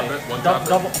big bite. One tap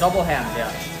it. Double hand,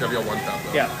 yeah. It's gotta be a one tap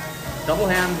though. Yeah. Double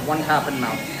hand, one tap in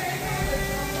mouth.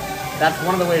 That's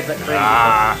one of the ways that crazy.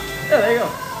 Yeah, there you go.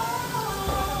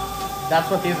 That's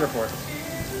what these are for.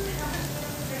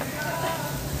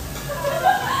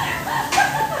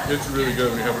 It's really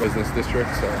good when you have a business district,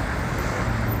 so.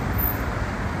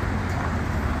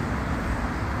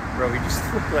 Bro, we just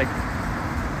look like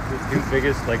the two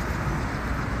biggest like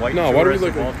white. No, why do we tourists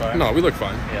look? of all time. No, we look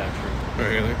fine. Yeah, true.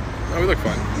 Really? No, we look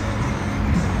fine.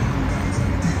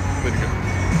 Pretty good.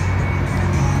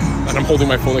 And I'm holding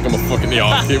my phone like I'm a fucking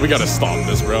okay, we gotta stop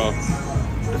this, bro.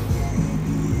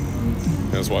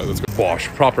 That's why. Let's go. Bosch,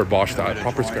 proper Bosch style,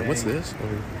 proper square. What's this?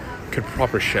 Could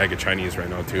proper shag a Chinese right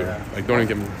now too. Like, don't even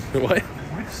give me what?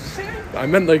 I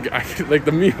meant like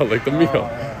the meal, like the meal.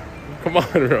 Come on,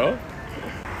 bro.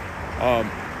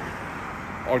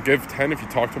 I'll give 10 if you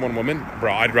talk to one woman,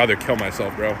 bro. I'd rather kill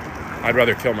myself, bro. I'd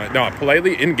rather kill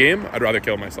politely in game. I'd rather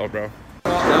kill myself, bro.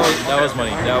 That was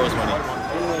money. That was money.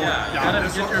 Yeah, you gotta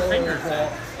get your fingers in.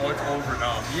 Oh, it's over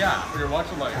now. Yeah, you're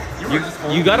watching like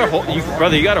You gotta hold,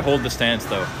 brother. You gotta hold the stance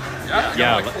though.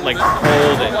 Yeah, like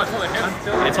hold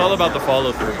it. It's all about the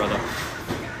follow through, brother.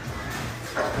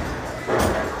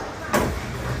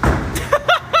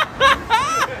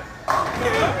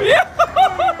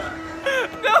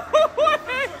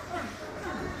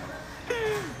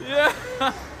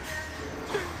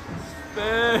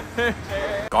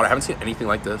 haven't seen anything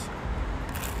like this.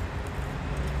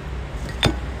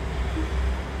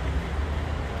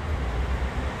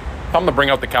 I'm gonna bring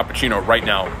out the cappuccino right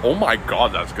now. Oh my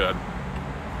god, that's good.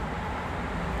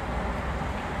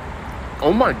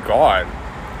 Oh my god.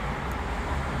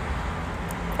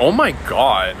 Oh my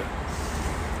god.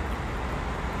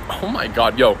 Oh my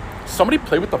god, yo. Somebody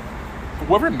play with the...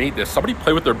 Whoever made this, somebody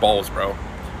play with their balls, bro.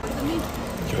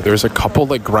 Yo, there's a couple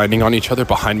like grinding on each other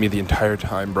behind me the entire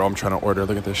time, bro. I'm trying to order.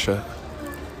 Look at this shit.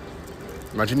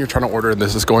 Imagine you're trying to order and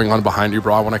this is going on behind you,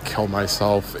 bro. I want to kill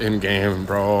myself in game,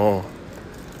 bro.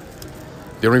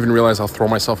 They don't even realize I'll throw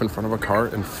myself in front of a car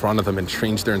in front of them and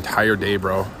change their entire day,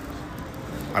 bro.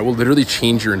 I will literally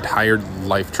change your entire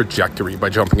life trajectory by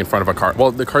jumping in front of a car.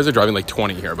 Well, the cars are driving like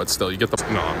 20 here, but still, you get the...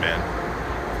 Nah,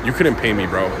 man. You couldn't pay me,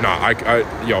 bro. Nah,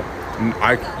 yo,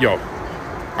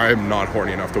 I am not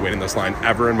horny enough to wait in this line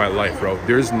ever in my life, bro.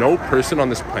 There's no person on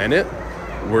this planet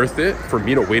worth it for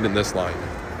me to wait in this line.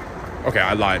 Okay,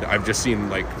 I lied. I've just seen,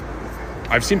 like...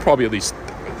 I've seen probably at least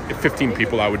 15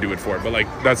 people I would do it for, but, like,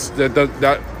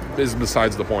 that is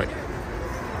besides the point.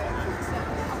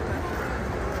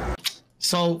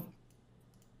 So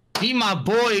he my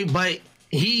boy, but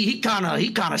he kind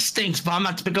of stinks. But I'm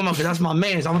about to pick him up because that's my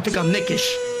man. So I'm gonna pick up Nickich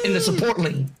in the support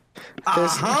lane.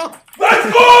 Let's go!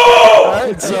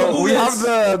 Alright, so we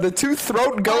have the two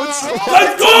throat goats.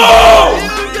 Let's go!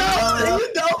 There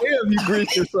you go. Damn, you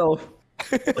greased yourself.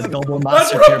 Let's go, boy.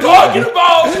 That's what I'm talking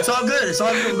about! It's all good. It's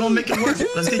all good. We're gonna make it work.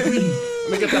 Let's get greedy.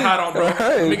 Let me get the hat on, bro. Right,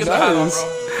 Let me get the hat on, nice.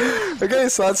 bro. Okay,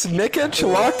 so that's Nickich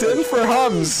locked in for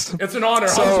Hums. It's an honor,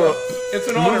 So, Hamza. It's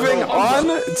an honor, moving bro.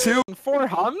 on to for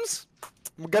Hums.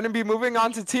 We're gonna be moving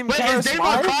on to Team Wait, is Dave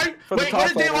on card? Wait, what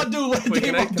did Dave do? What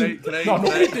did Dave do? No,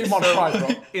 nobody Dave on pride, bro.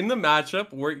 In the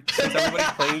matchup, since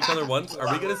everybody's playing each other once, are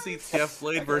we gonna see TF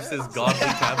Blade versus Godly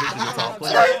Cabbage in the top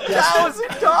lane?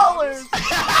 $10,000.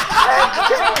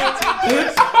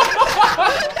 Yes!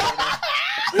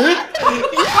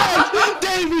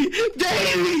 Davey!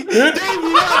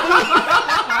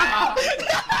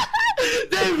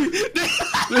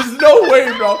 There's no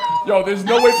way, bro. Yo, there's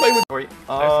no way playing with...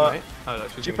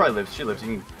 She probably lives. She lives.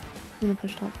 You can... I'm gonna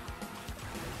push top.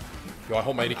 Yo, I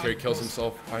hope my AD carry kills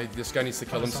himself. This guy needs to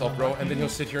kill himself, bro. And then he'll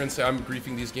sit here and say, I'm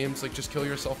griefing these games. Like, just kill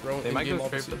yourself, bro. They might go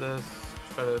straight for this.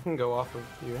 Try to go off of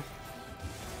you.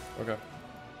 Okay.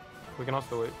 We can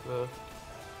also wait for the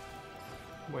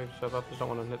wave shove up. Just don't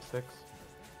want to hit 6.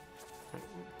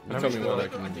 You tell me what I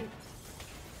can do.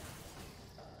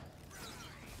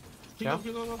 Yeah.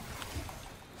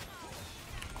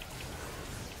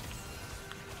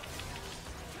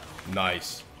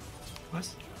 Nice. What?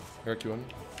 Here, Q1.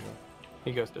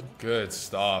 He ghosted. Good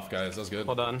stuff, guys. That's good.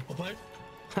 Well done.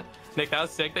 Nick, that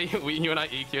was sick that you and I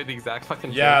EQ'd the exact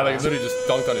fucking Yeah, like literally just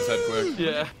dunked on his head quick.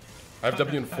 Yeah. I have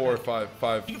W in 4, 5,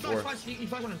 5, 4. Get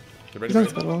ready,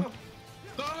 That's ready? good.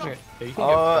 Okay. Yeah, you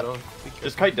can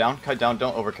Just kite down. Kite down.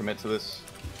 Don't overcommit to this.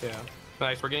 Yeah.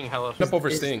 Nice. We're getting hella. Step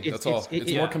overstaying. That's all.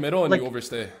 It's more committal and like, you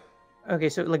overstay. Okay,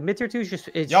 so like mid tier 2 is just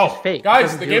Yo, just fake.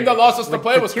 guys, the game that lost us to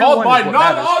play was tier called 1 by is what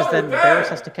none matters, because then other Varus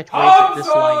has to catch waves at this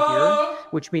line here,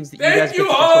 which means that you guys get to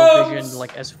control vision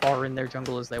like as far in their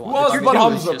jungle as they want. Who else Tier but 2 is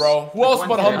Hamza, just- bro? Who else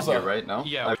but Hamza? Right now.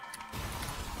 Yeah.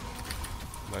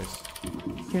 Nice.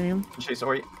 Hearing him. Chase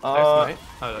Ori.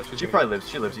 She probably lives.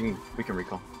 She lives. We can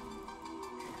recall.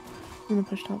 I'm gonna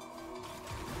push top.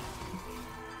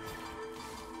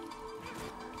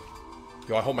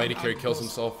 Yo, I hope my AD carry kills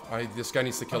himself. This guy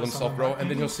needs to kill himself, bro. And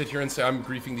then he'll sit here and say, I'm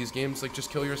griefing these games. Like, just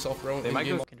kill yourself, bro. They might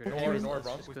go... Anyways, let's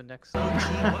just go next. Oh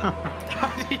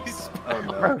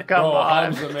no. Bro, come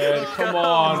on. Hamza, man. Come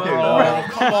on, bro.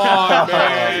 Come on,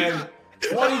 man.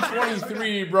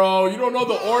 2023, bro. You don't know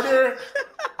the order?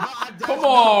 Come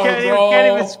on, bro.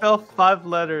 Can't even spell 5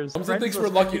 letters. Hamza thinks we're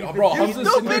lucky. Oh, bro, Hamza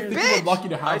thinks we're lucky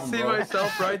to have him, bro.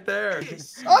 myself right there. I'm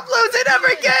losing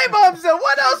every game, Hamza.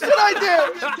 What else could I do?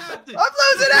 I'm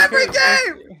losing every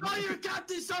game. Oh, you got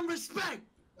this some respect.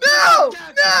 No,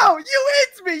 no, you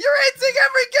hit me. You're hitting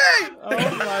every game. Oh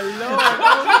my lord.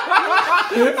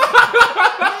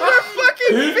 You're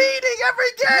fucking feeding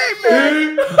every game, man.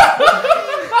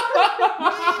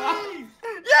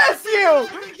 Yes, you.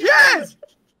 Yes.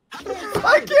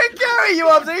 I can't carry you,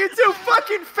 Hamza. You're too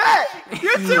fucking fat.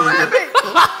 You're too heavy.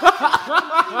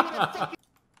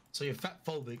 So you're fat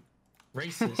phobic,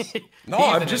 racist. No,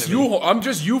 I'm just you. I'm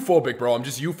just you-phobic, bro. I'm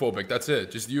just you-phobic. That's it.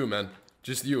 Just you, man.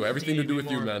 Just you. Everything to do with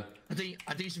you, man. I think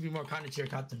you should be more kind to your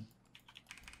captain.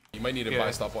 You might need to buy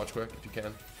a stopwatch quick if you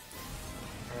can.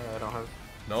 I don't have.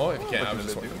 No, if you can't, I was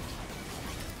just wondering.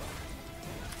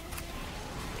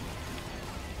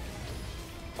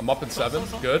 I'm up in 7.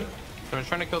 Good. I'm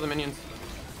trying to kill the minions.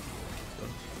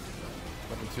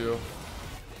 2.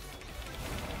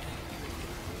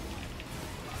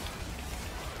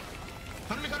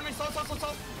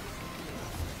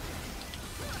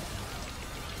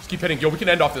 Just keep hitting. Yo, we can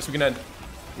end off this. We can end.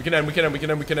 We can end. And end.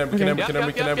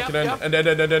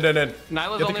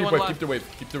 Nyla's Get the only creep one wave. left. Keep the wave.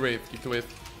 Keep the wave. Keep the wave.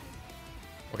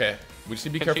 Okay. We just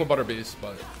need to be careful about our base,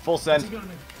 but full send. No,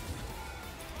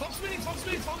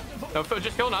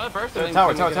 just kill Nyla first. And then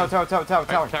Tower. Tower. Go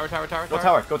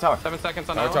tower. Go tower. 7 seconds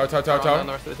on Tower, Nyla. tower. On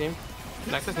the rest of the team.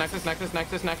 Nexus.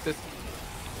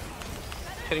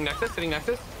 Hitting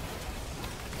Nexus.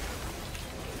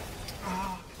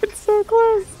 It's so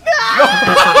close.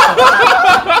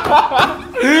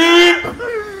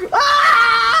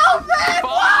 Oh, man!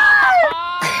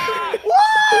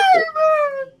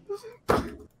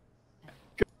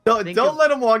 Why, man? Don't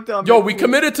let him walk down. yo, we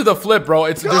committed to the flip,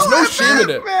 bro. There's no shame in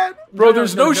it, bro.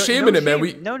 There's no shame in it, man.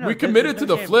 We committed to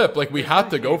the flip. Like we had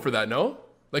to go for that, no?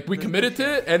 Like we committed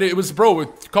to it, and it was, bro,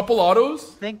 with a couple autos.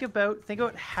 Think about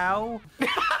how.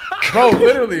 Bro,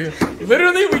 literally,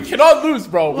 we cannot lose,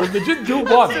 bro. We're legit do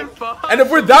one. And if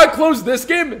we're that close this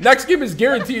game, next game is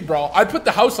guaranteed, bro. I'd put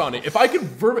the house on it. If I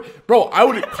could, bro, I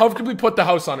would comfortably put the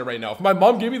house on it right now. If my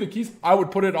mom gave me the keys, I would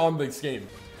put it on this game.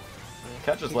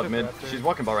 Cat just left mid. She's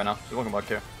walking bot right now. She's walking bot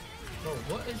here.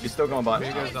 She's still going bot.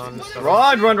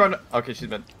 Run. Run. Okay, she's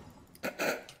mid.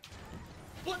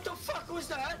 What the fuck was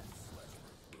that?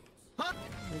 Huh?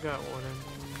 We got one.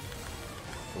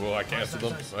 Oh, I canceled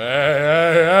them.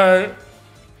 Hey.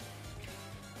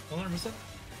 Hold on, reset.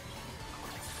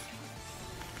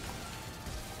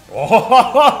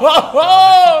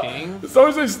 Oh!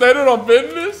 Someone say standing on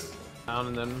business? Down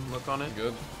and then look on it.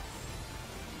 Good.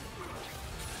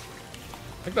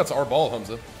 I think that's our ball,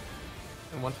 Hamza.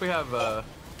 And once we have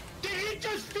Did he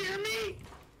just fear me?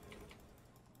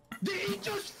 Did he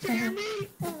just fear me?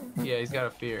 yeah, he's got a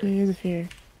fear. He has a fear.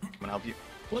 I'm gonna help you.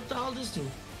 What the hell does this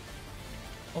do?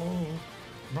 Oh,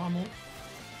 Ramo.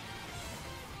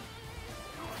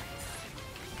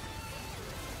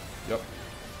 Yep.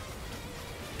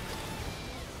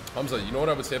 Hamza, you know what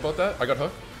I would say about that? I got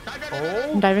hooked.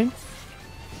 I'm diving.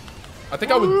 I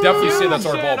think I would definitely say that's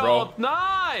our ball, bro.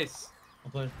 Nice!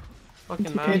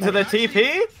 Fucking man. Into the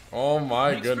TP? Oh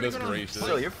my goodness gracious.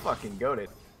 Still, you're fucking goated.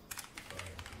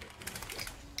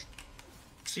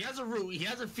 He has a root, he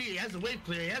has a fear, he has a wave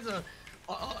clear, he has a...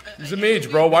 He's a mage,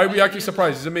 bro. Why are we acting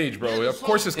surprised? He's a mage, bro. Of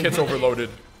course his kit's overloaded.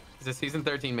 He's a season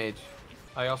 13 mage.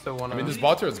 I also want to... I mean, this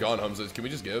bot turret's gone, Hamza. Can we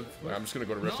just give? Like, I'm just gonna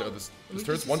go to Rift. This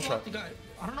turret's one shot.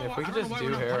 I don't know if we could why just we're do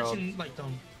not Herald. punishing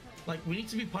them. Like, we need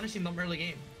to be punishing them early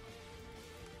game.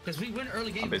 Because we win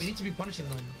early game, we need to be punishing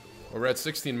them. We're at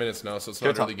 16 minutes now, so it's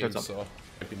not early game, so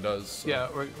it does. So. Yeah,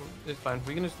 it's fine.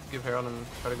 We can just give Herald and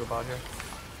try to go bot here.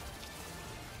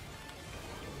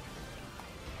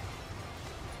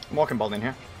 I'm walking ball in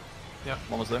here. Yeah. I'm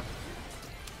almost there.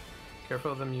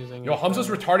 Careful of them using... Yo, Hamza's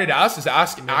retarded ass is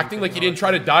acting like he didn't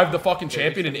try to dive the fucking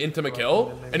champion and into a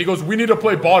kill. And he goes, we need to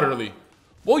play bot early.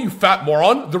 Well, you fat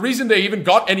moron. The reason they even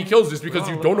got any kills is because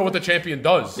you don't know what the champion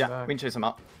does. Yeah, we can chase him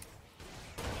out.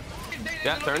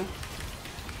 Yeah, turn.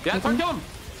 Yeah, turn, kill him.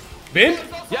 Bin?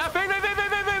 Yeah,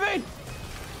 Bane.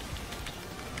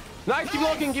 Nice,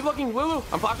 keep looking. Woo.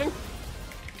 I'm flashing.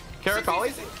 Carrot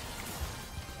collies.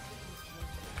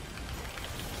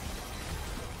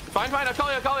 Fine. I'll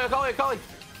call you.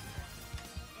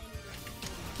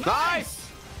 Nice.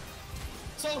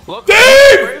 Look.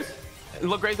 Dave!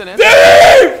 Look, Graves in it.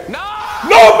 Dave! No!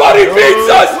 Nobody beats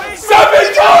us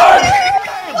 7 times!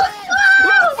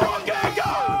 Let's fucking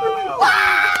go!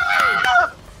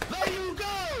 There you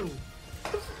go!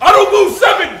 I don't lose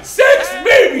 7, 6,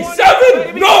 maybe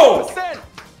 7. No!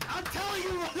 I'm telling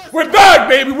you, We're back,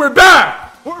 baby. We're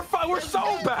back. We're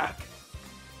so back.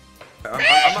 I'm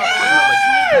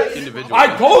not like individual.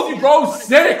 I told you, bro.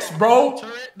 6, bro.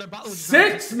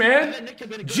 6, man.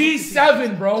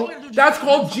 G7, bro. That's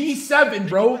called G7,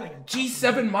 bro.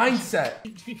 G7 mindset.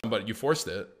 But you forced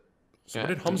it. So what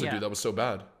did Hamza do that was so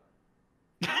bad?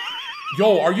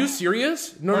 Yo, are you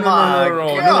serious? No.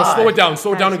 Slow it down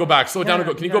and go back. Slow it down and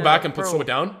go. Can you go back and slow it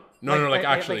down? No, like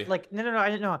actually. No,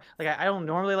 I didn't know. Like, I don't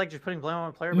normally like just putting blame on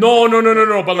a player. No.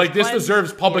 But like, this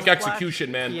deserves public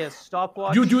execution, man.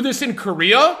 Stopwatch. You do this in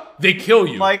Korea, they kill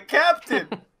you. My captain.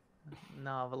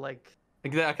 No, but like.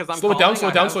 Yeah, because I'm slow it down.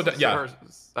 Yeah.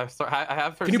 I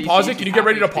have. Can you pause it? Can you get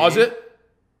ready to pause it?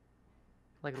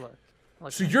 Like, look.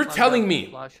 So you're telling me,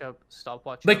 flash up,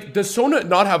 stopwatch. Like, does Sona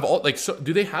not have ult? Like, so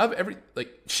do they have every?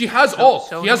 Like, she has ult.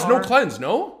 He has no cleanse.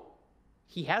 No.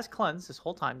 He has cleanse this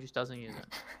whole time, just doesn't use it.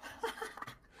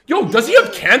 Yo, does he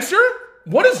have cancer?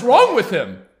 What is wrong with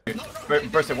him?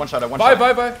 Burst it, one shot.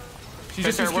 Bye. She's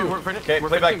just used Q. Okay,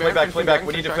 play back.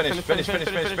 We need to finish.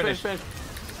 Finish.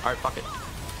 Alright, fuck it.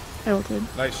 I ulted.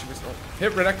 Nice. She was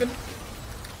hit Renekton.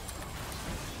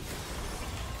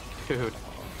 Dude.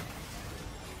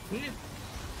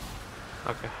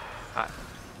 Okay.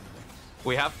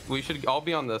 We should all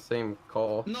be on the same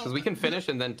call because we can finish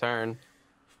and then turn.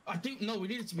 I think no, we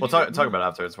need to. We'll talk about it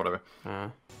after. It's whatever.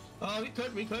 We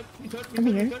could. I'm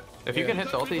here. If you can hit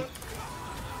the ulti.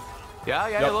 Yeah.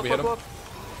 Yep, Look.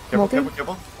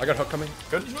 Careful. I got hook coming.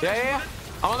 Good. Yeah.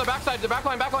 I'm on the backside. The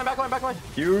backline.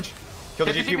 Huge. Kill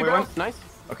the GP. We win. Nice.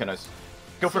 Okay, nice.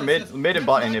 Go for mid and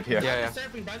bot and nip here. Yeah.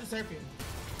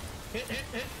 Hit.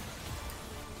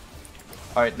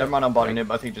 Alright, never mind on botting nib.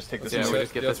 I think just take this. Yeah, we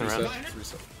just get this around.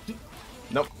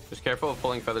 Nope. Just careful of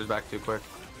pulling feathers back too quick.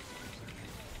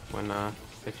 When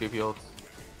if GP ults.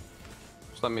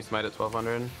 Just let me smite at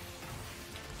 1200.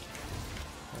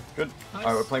 Good.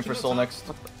 Alright, we're playing for soul next.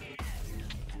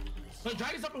 Wait,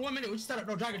 Dragon's up in 1 minute. We just set up.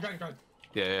 No, Dragon.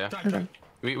 Yeah. Okay.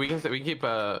 We can keep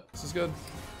This is good.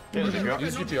 Yeah, there you go.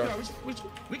 Use GPR.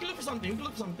 We can look for something.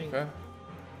 Okay.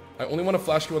 I only want to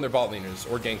flash Q on their bot laners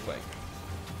or gangplank.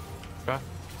 Okay.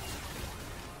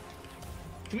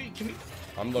 Can we?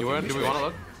 I'm looking. Do we want to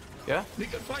look? Yeah. We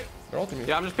could fight. They're ultimate.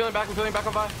 Yeah, I'm just peeling back. I'm peeling back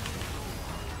on 5.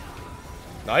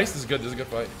 Nice. This is good. This is a good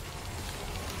fight.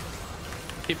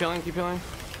 Keep peeling.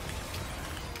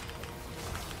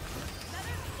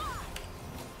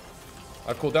 I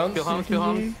have cooldowns. Peel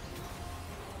Hums.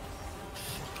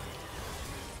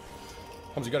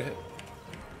 Hums, you gotta hit.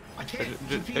 I can't.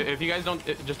 If you guys don't,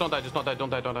 just don't die. Don't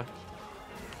die.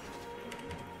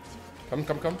 Come.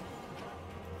 Come,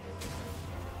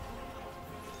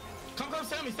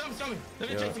 Sammy. Let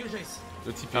me chase.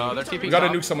 They're TP. They're TP. We gotta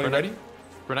nuke someone. You ready?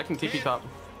 Renekton TP top.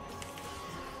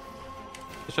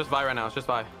 It's just Vi right now. Yep,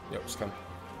 just come.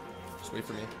 Just wait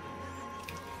for me.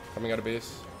 Coming out of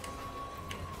base.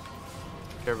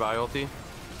 Care Vi ulti.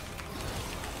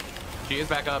 She is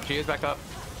back up.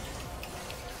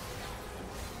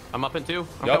 I'm up in 2.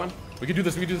 I'm coming. We can do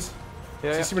this.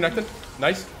 Yeah. See Renekton?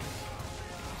 Nice.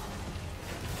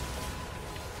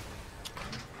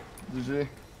 GG.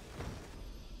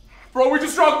 Bro, we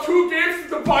just dropped 2 games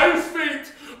to Bias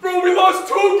Fate. Bro, we lost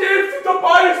 2 games to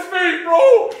Bias Fate,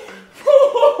 bro.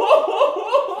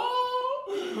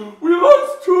 We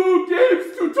lost 2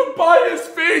 games to Tobias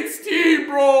Fate's team,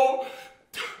 bro.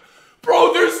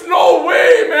 Bro, there's no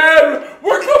way, man.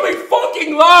 We're coming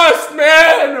fucking last,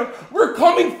 man. We're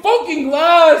coming fucking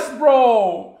last,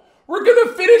 bro. We're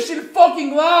gonna finish in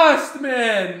fucking last,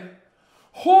 man.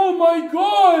 Oh my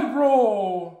god,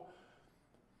 bro.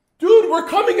 Dude, we're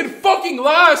coming in fucking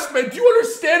last, man. Do you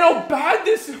understand how bad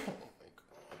this is?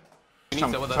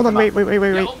 Hold on, wait.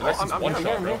 I'm One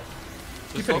shot, bro.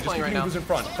 Keep hitting, just keep hitting who's in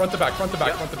front. Front to back. Just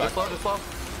slow.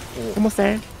 Almost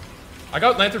there. I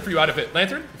got Lantern for you out of it.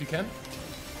 Lantern, if you can.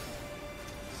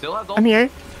 Still has ult. I'm here.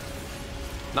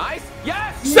 Nice.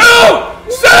 Yes. Sell!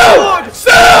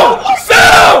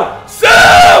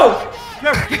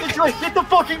 Get the joint! Get the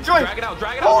fucking joint! Drag it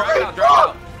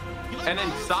out. And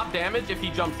then stop damage if he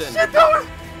jumps in.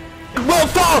 Will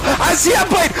fall as the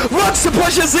Blade looks to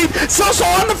push his lead. Social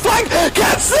on the flank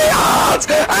gets the odds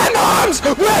and arms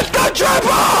with the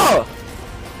triple.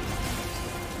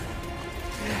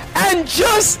 And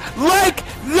just like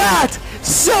that,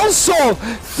 Social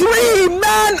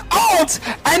 3-man ult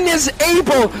and is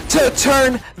able to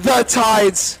turn the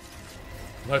tides.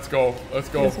 Let's go.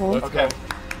 Okay.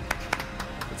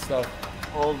 Good stuff.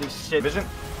 Holy shit. Vision.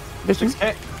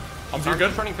 6K. Hums, you're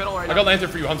good? Turning fiddle right now. I got Lantern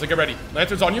for you, Hums. Get ready.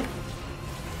 Lantern's on you.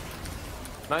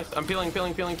 Nice. I'm peeling.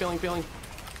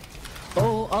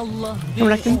 Oh Allah.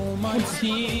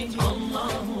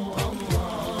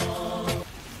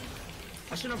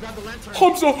 I should have grabbed the lantern.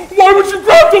 Hamza, why would you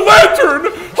grab the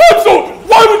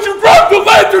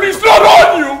Lantern? He's not on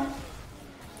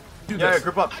you. Yeah,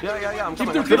 group up. Yeah. I'm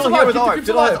coming. Fiddle here with R.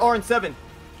 Fiddle has R and 7.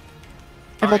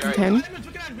 I got to 10. We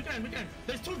can.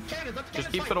 There's 2 cannons. Just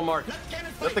keep fiddle marked.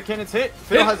 Let the cannons hit.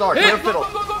 Fiddle has R. Clear Fiddle.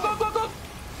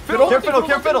 Fiddle.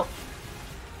 Care Fiddle.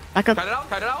 Back up.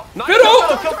 Cut it out. Nice. Fiddle!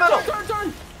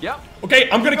 Turn. Yep. Okay,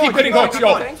 I'm gonna keep hitting hooks,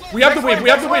 yo. We have the wave.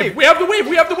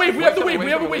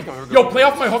 Yo, play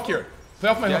off my hook here. Play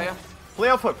off my hook. Yeah. Play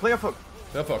off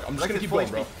hook. I'm just gonna keep going,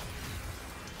 bro.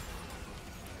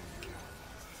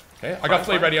 Okay, I got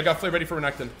Flay ready for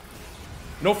Renekton.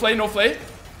 No Flay.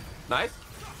 Nice.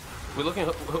 We're looking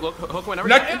hook whenever.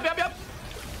 Yep.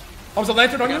 How's the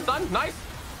Lantern on you? Nice.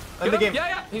 End the game.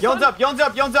 Yeah.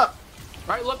 Yawns up.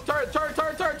 Alright, look, turn.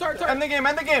 End the game.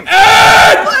 And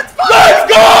let's go!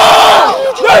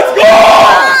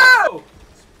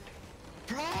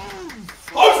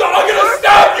 I'm gonna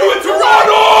stab you in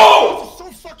Toronto!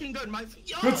 fucking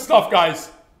good. Good stuff, guys.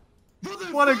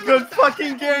 What a good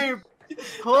fucking game.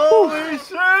 Holy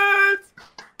shit.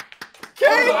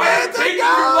 I'm taking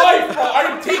your life, bro.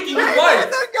 I'm taking your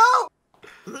life.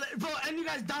 Bro, and you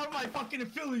guys down my fucking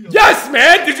affiliate. Yes,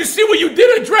 man. Did you see what you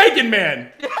did at Dragon,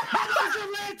 man?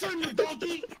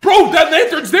 Bro, that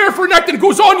lantern's there for an act and it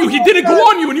goes on you. He didn't go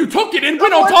on you and you took it and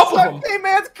went on top of him.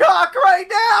 K-Man's cock right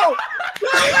now.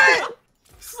 Damn it.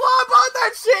 Slob on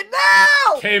that shit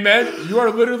now. K-Man, you are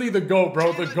literally the GOAT,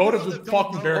 bro. The GOAT of the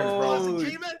fucking Barons, bro.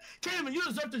 K-Man, you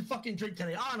deserve this fucking drink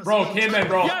today, honestly. Bro, K-Man,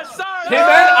 bro. Yes, sir.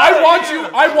 K-Man,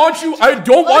 I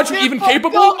don't want you even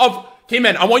capable of...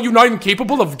 K-Man, I want you not even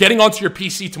capable of getting onto your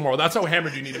PC tomorrow. That's how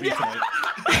hammered you need to be tonight.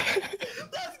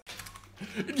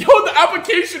 Yo, the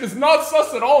application is not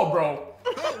sus at all, bro.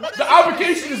 The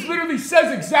application is literally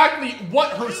says exactly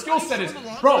what her skill set is.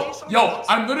 Bro, yo,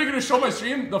 I'm literally gonna show my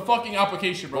stream the fucking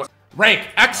application, bro. Rank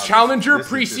X Challenger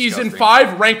preseason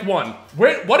 5, rank 1.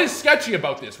 What is sketchy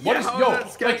about this? What is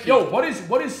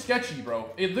what is sketchy, bro?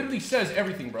 It literally says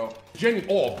everything, bro. Genuine.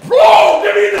 Oh, bro,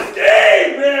 give me this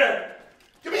game, man.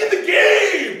 Give me the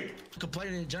game.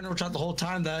 Complaining in general throughout the whole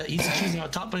time that he's accusing our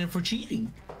top player for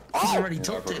cheating. He's already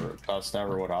tilted. That's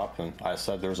never what happened. I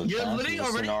said there's a chance in the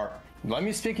scenario. Let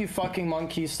me speak, you fucking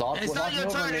monkey. Stop. It's not your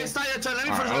turn. It's not your turn. Let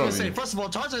me finish what I'm saying. First of all,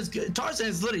 Tarzan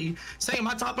is literally saying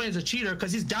my top laner is a cheater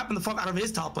because he's gapping the fuck out of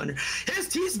his top laner.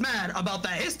 He's mad about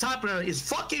that. His top laner is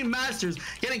fucking Masters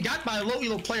getting gapped by a low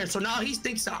elo player. So now he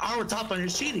thinks that our top laner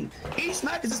is cheating. He's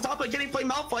mad because his top laner can't play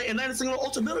Malphite and land a single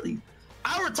ult ability.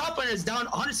 Our top laner is down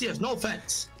 100 CS. No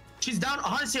offense. She's down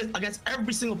 100 CS against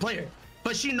every single player.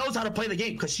 But she knows how to play the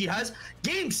game because she has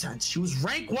game sense. She was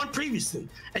rank 1 previously.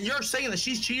 And you're saying that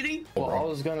she's cheating? Well, I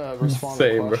was gonna respond to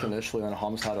the question initially, and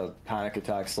Hums had a panic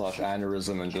attack /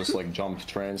 aneurysm and just like jumped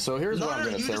train. So here's what I'm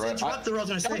gonna say, right?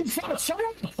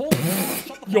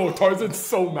 Yo, Tarzan's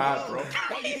so mad, bro.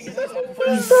 He's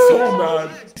so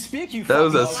mad. That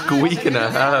was a squeak and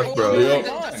a half, bro.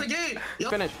 That's the game.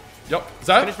 Finish. Yep. Is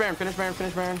that? Finish Baron. Finish Baron.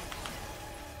 Finish Baron.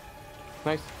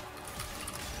 Nice.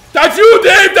 That's you,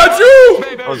 Dave! That's you!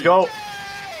 Let's go.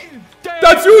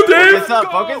 That's you, Dave!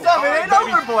 Focus up. It ain't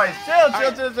over, boys.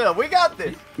 Chill. We got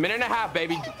this. Minute and a half,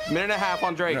 baby. Minute and a half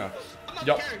on Drake. Yeah.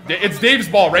 Yup. It's Dave's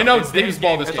ball. Right now, it's Dave's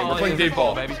ball this game. We're playing Dave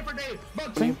ball. Baby.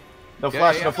 No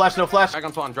flash.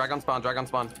 Dragon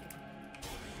spawn.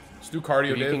 Let's do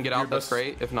cardio, If you Dave. can get out, that's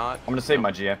great. If not... I'm gonna save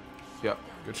my GF. Yep.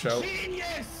 Good show.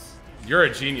 You're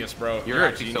a genius, bro. You're a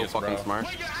actually genius, so fucking bro. smart.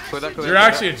 You're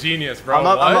actually a genius, bro.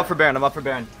 I'm up for Baron.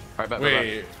 Alright, bet.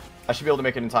 Wait. I should be able to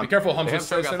make it in time. Be careful, Hums.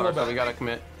 We gotta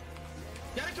commit.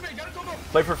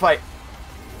 Play for fight.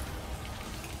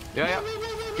 Yeah.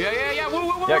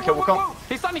 Woo. Yeah, we'll come.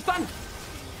 He's stunned.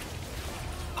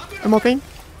 I'm okay.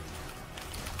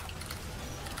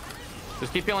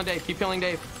 Just keep healing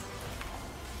Dave.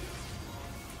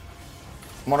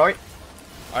 I'm on right.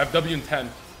 I have W in 10.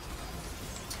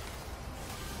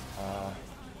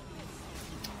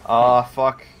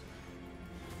 Fuck.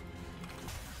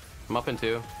 I'm up in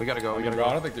 2. We gotta go. I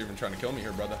don't think they're even trying to kill me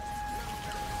here, brother.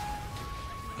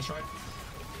 That's right.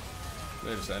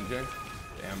 They're just NJ.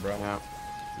 Damn, bro. Yeah.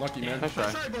 Lucky, man. Nice try.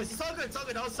 Sorry, boys. It's all good.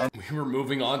 We were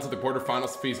moving on to the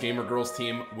quarterfinals. FaZe Gamer Girls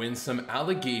team wins some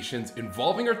allegations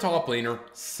involving our top laner.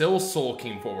 Soul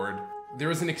came forward.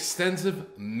 There is an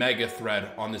extensive mega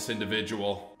thread on this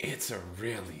individual. It's a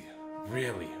really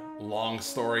long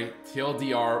story.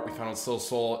 TLDR, we found out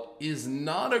Soul is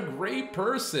not a great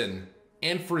person.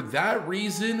 And for that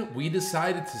reason, we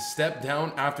decided to step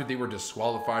down after they were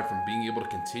disqualified from being able to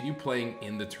continue playing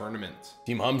in the tournament.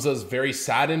 Team Hamza is very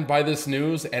saddened by this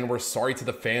news, and we're sorry to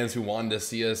the fans who wanted to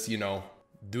see us,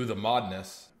 do the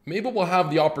madness. Maybe we'll have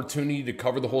the opportunity to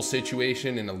cover the whole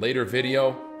situation in a later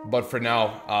video, but for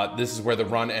now, this is where the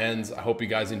run ends. I hope you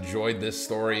guys enjoyed this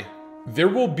story. There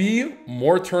will be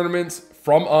more tournaments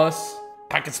from us.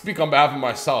 I can speak on behalf of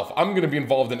myself. I'm gonna be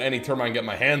involved in any tournament I can get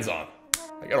my hands on.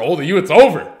 I got a hold of you, it's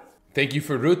over. Thank you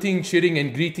for rooting, cheering,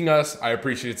 and greeting us. I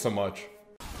appreciate it so much.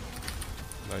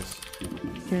 Nice.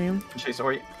 Chase,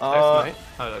 sorry. I'm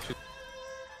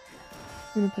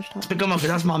gonna push top. Pick him up,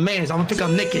 that's my man. I'm gonna pick up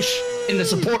Nickich in the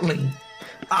support lane.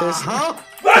 Let's go!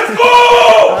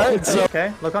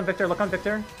 Okay, look on Victor.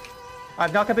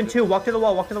 I've knocked up in 2. Walk to the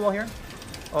wall here.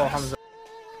 Oh, Hamza.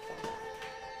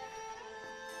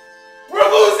 We're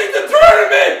losing the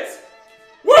tournament!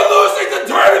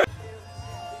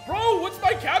 Bro, what's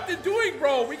my captain doing,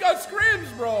 bro? We got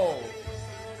scrims, bro.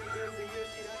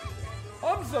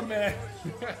 Hamza, man.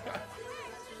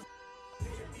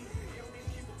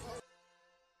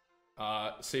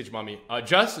 Sage Mommy.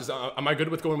 Jess, am I good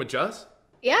with going with Jess?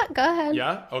 Yeah, go ahead.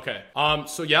 Yeah? Okay.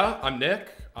 So yeah, I'm Nick.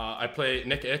 I play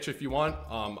Nickich if you want.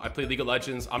 I play League of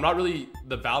Legends. I'm not really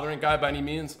the Valorant guy by any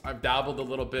means. I've dabbled a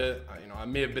little bit. I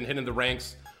may have been hitting the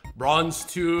ranks. Bronze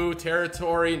 2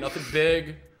 territory, nothing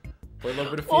big. Play a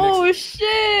little bit of Phoenix. Oh shit!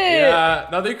 Yeah,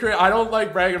 nothing crazy. I don't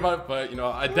like bragging about it, but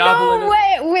I dabble in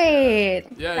it. Wait.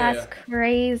 Yeah, That's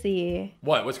crazy.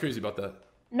 What? What's crazy about that?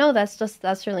 No,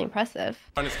 that's really impressive.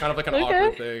 And it's kind of like an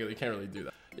awkward thing. You can't really do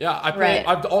that. Yeah, I play.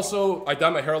 Right. I dye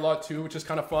my hair a lot too, which is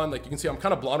kind of fun. Like you can see, I'm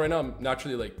kind of blonde right now. I'm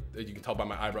naturally like, you can tell by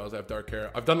my eyebrows, I have dark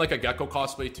hair. I've done like a Gecko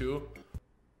cosplay too.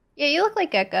 Yeah, you look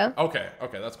like Gecko. Okay,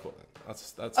 that's cool.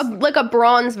 That's like a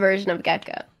bronze version of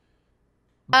Gecko.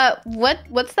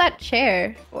 What's that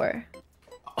chair for?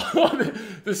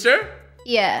 This chair?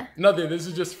 Yeah. Nothing. This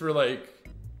is just for like.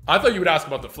 I thought you would ask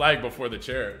about the flag before the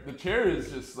chair. The chair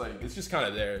is just like, it's just kind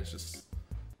of there. It's just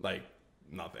like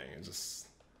nothing. It's just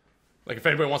like if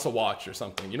anybody wants to watch or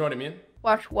something. You know what I mean?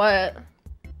 Watch what?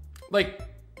 Like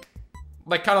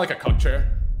kind of like a cuck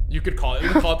chair. You could call it. You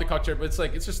could call it the cuck chair, but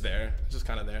it's just there. It's just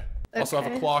kind of there. Okay. Also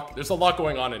have a clock. There's a lot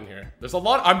going on in here. There's a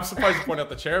lot. I'm surprised you pointed out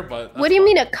the chair, but. What do you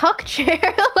mean a cuck chair?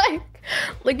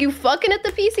 like you fucking at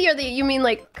the PC, or you mean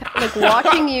like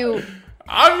watching you?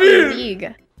 I mean.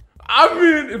 League? I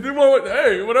mean, if you want,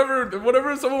 hey,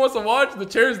 whatever someone wants to watch, the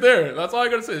chair's there. That's all I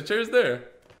gotta say. The chair's there.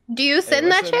 Do you sit in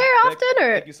that chair often,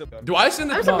 or? Do I sit in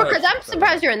the chair? I'm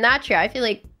surprised you're in that chair. I feel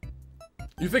like.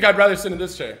 You think I'd rather sit in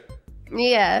this chair?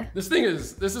 Yeah. This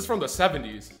is from the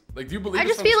 70s. Like, do you believe? I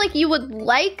just feel like you would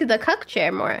like the cuck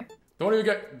chair more. Don't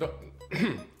even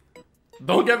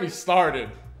don't get me started.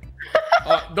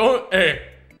 Hey,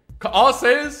 all I'll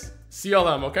say is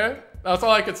CLM, okay? That's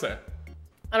all I could say.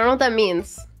 I don't know what that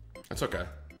means. That's okay.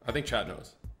 I think Chad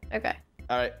knows. Okay.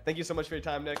 All right. Thank you so much for your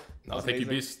time, Nick. No, thank you,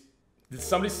 Beast. Did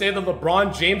somebody say the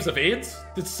LeBron James of AIDS?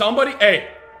 Did somebody? Hey,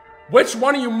 which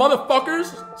one of you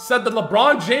motherfuckers said the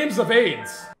LeBron James of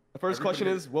AIDS? The first question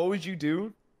is, what would you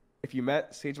do if you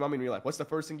met Sage Mommy in real life? What's the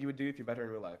first thing you would do if you met her in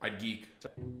real life? I'd geek.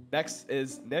 Next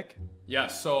is Nick. Yeah,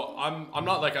 so I'm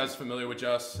not like as familiar with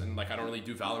Jess, and like I don't really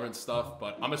do Valorant stuff,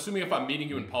 but I'm assuming if I'm meeting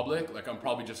you in public, like I'm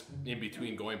probably just in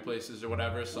between going places or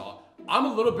whatever, so I'm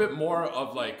a little bit more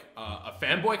of like a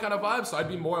fanboy kind of vibe, so I'd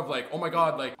be more of like, oh my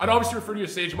god, like I'd obviously refer to you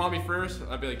as Sage Mommy first.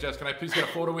 I'd be like, Jess, can I please get a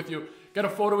photo with you? Get a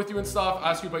photo with you and stuff,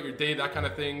 ask you about your day, that kind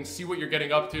of thing, see what you're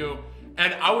getting up to.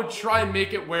 And I would try and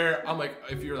make it where I'm like,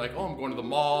 if you're like, oh, I'm going to the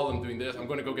mall, I'm doing this, I'm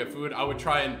going to go get food, I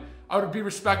would be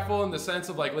respectful in the sense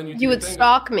of like letting you do your thing. You would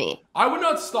stalk me. I would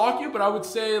not stalk you, but I would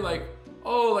say like,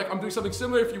 oh, like I'm doing something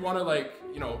similar. If you want to like,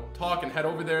 talk and head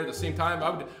over there at the same time,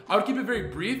 I would keep it very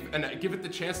brief and give it the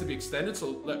chance to be extended.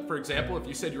 So for example, if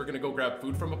you said you were going to go grab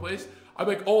food from a place, I'd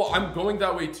be like, oh, I'm going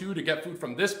that way too to get food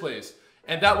from this place.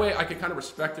 And that way I could kind of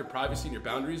respect your privacy and your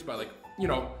boundaries by like,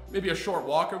 maybe a short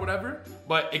walk or whatever,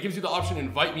 but it gives you the option to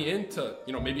invite me in to,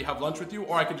 maybe have lunch with you,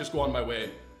 or I could just go on my way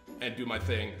and do my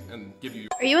thing and give you.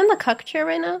 Are you in the cuck chair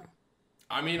right now?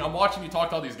 I mean, I'm watching you talk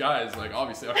to all these guys, like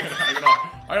obviously I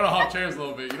gotta hop chairs a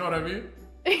little bit, you know what I mean?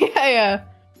 Yeah.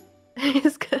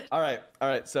 It's good. All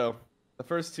right, so the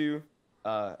first two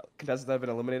contestants that have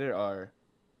been eliminated are,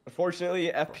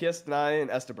 unfortunately, FPS 9 and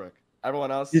Estabrook.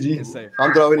 Everyone else is safe.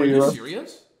 I'm throwing you. Are you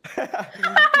serious?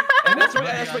 And that's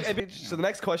right. So the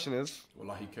next question is,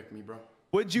 Wallah, he kicked me, bro.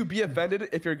 Would you be offended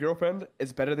if your girlfriend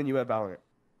is better than you at Valorant?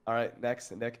 All right,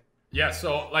 next, Nick. Yeah,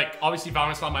 so like obviously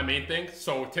Valorant's not my main thing.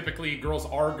 So typically girls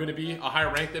are going to be a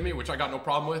higher rank than me, which I got no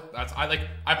problem with.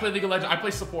 I play League of Legends. I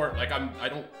play support. Like I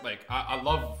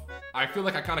feel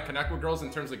like I kind of connect with girls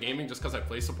in terms of gaming just because I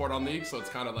play support on League. So it's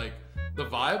kind of like the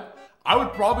vibe. I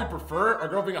would probably prefer a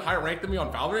girl being a higher rank than me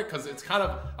on Valorant because it's kind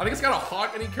of, I think it's kind of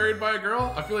hot getting carried by a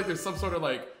girl. I feel like there's some sort of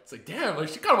like, it's like, damn, like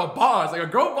she's kind of a boss. Like a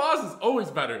girl boss is always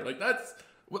better. Like that's,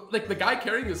 like the guy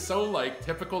carrying is so like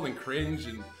typical and cringe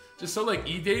and just so like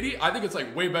e-datey. I think it's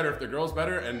like way better if the girl's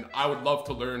better, and I would love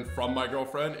to learn from my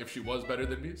girlfriend if she was better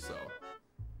than me, so.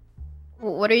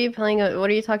 What are you playing, what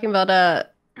are you talking about,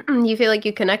 you feel like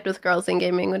you connect with girls in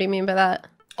gaming, what do you mean by that?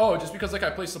 Oh, just because like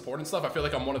I play support and stuff, I feel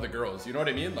like I'm one of the girls. You know what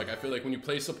I mean? Like I feel like when you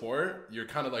play support, you're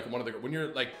kind of like one of the, when you're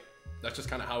like, that's just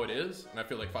kind of how it is. And I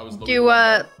feel like if I was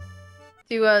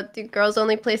do girls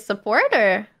only play support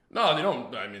or? No, they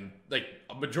don't. I mean, like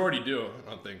a majority do.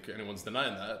 I don't think anyone's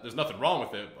denying that. There's nothing wrong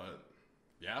with it, but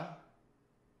yeah.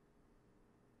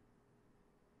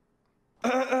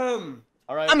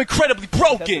 All right. I'm incredibly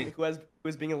broken. Who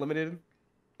is being eliminated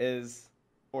is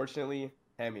fortunately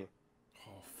Hammy.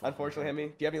 Unfortunately, Hammy,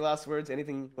 do you have any last words?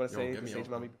 Anything you want to say to Sage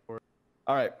Mommy before?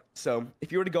 All right. So,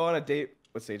 if you were to go on a date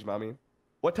with Sage Mommy,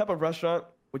 what type of restaurant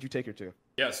would you take her to?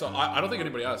 Yeah, so I don't think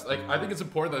anybody else. Like, I think it's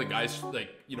important that the guys, like,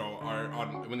 are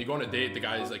on, when you go on a date, the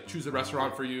guys, like, choose a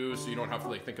restaurant for you so you don't have to,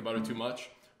 like, think about it too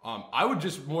much. I would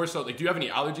just more so, like, do you have any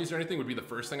allergies or anything would be the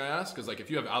first thing I ask. Because, like, if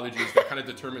you have allergies, that kind of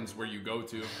determines where you go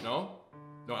to. No?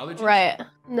 No allergies? Right.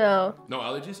 No. No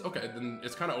allergies? Okay, then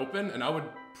it's kind of open. And I would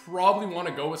probably want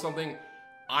to go with something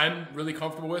I'm really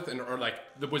comfortable with or, like,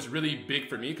 that was really big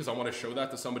for me because I want to show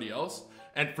that to somebody else.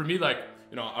 And for me, like,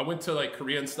 you know, I went to, like,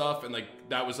 Korea and stuff, and, like,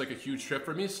 that was, like, a huge trip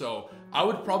for me. So I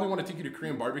would probably want to take you to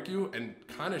Korean barbecue and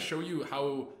kind of show you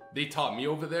how they taught me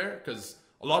over there, because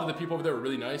a lot of the people over there were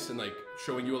really nice and like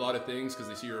showing you a lot of things because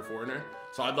they see you're a foreigner.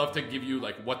 So I'd love to give you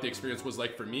like what the experience was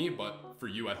like for me, but for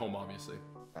you at home, obviously.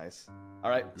 Nice. All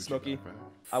right, Smokey,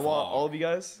 I want all of you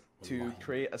guys to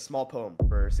create a small poem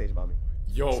for Sage Mommy.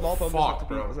 Yo, small poem fuck,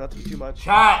 doesn't have to be too much.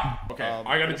 Chat! Okay,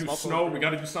 I gotta do small snow. poem. We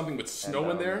gotta do something with snow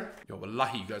in there. Yo,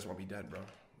 wallahi, you guys want me dead, bro.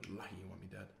 Wallahi, you want me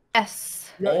dead. Yes.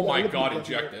 Oh my god,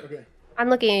 inject it. Okay. I'm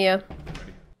looking at you.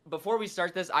 Before we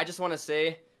start this, I just want to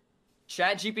say,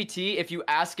 ChatGPT, if you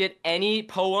ask it any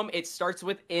poem, it starts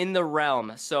with "in the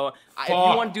realm." So if you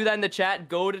want to do that in the chat,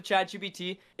 go to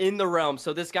ChatGPT, "in the realm."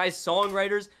 So this guy's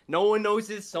songwriters, no one knows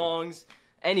his songs.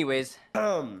 Anyways.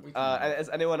 Is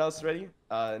anyone else ready?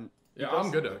 Yeah,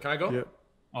 I'm good. Can I go? Yeah.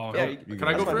 Oh, yeah, can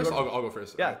I go first? I'll go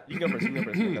first. Yeah, you can go first. You can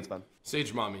go first. That's fine.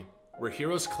 Sage Mommy, where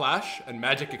heroes clash and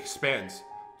magic expands,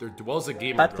 there dwells a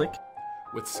gamer girl.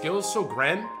 With skills so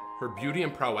grand, her beauty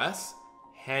and prowess,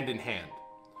 hand in hand.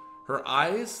 Her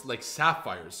eyes, like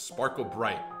sapphires, sparkle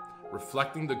bright,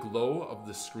 reflecting the glow of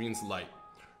the screen's light.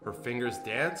 Her fingers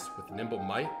dance with nimble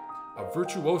might, a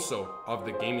virtuoso of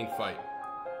the gaming fight.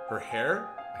 Her hair,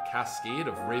 a cascade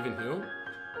of raven hue,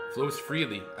 flows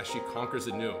freely as she conquers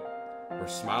anew. Her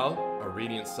smile, a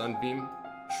radiant sunbeam,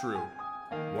 true,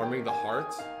 warming the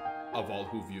hearts of all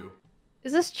who view.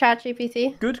 Is this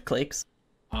ChatGPT? Good clicks.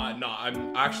 No, I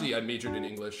majored in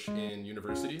English in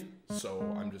university, so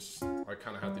I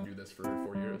kind of had to do this for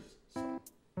 4 years.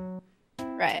 So.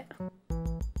 Right.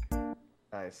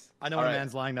 Nice. I know when a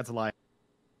man's lying, that's a lie.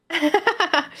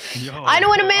 I know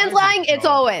when a man's lying, it's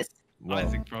always. I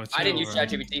didn't use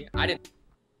ChatGPT. I didn't.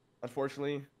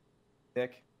 Unfortunately,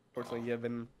 Nick, you have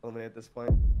been eliminated at this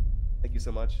point. Thank you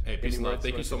so much. Hey, peace and love.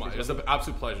 Thank you so much. It was an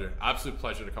absolute pleasure. Absolute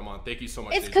pleasure to come on. Thank you so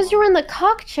much. It's because you were in the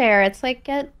cock chair. It's like,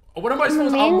 what am I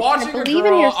supposed to? I'm watching a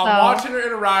girl. I'm watching her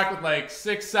interact with like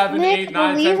 6, 7, Nick, 8,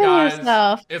 9, 10 believe in guys.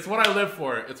 yourself. It's what I live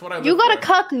for. It's what I live You gotta for.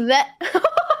 cuck that.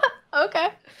 Okay.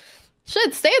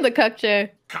 Should stay in the cuck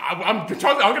chair. I'm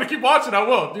gonna keep watching. I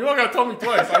will. You don't gotta tell me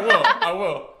twice. I will. I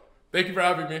will. Thank you for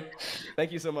having me.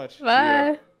 Thank you so much.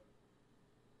 Bye.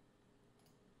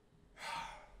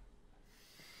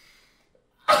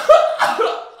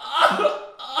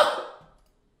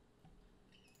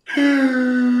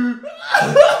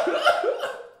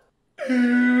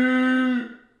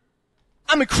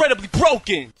 I'm incredibly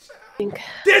broken.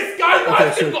 This guy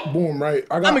Okay, so boom, right?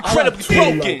 I'm incredibly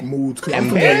broken. Moods,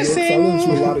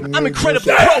 Embarrassing. I'm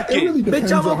incredibly broken.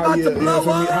 Bitch, I'm about to blow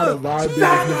up. How the vibe is. The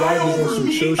vibe is on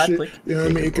some chill shit. You know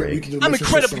what I mean? We can just I'm listen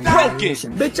to incredibly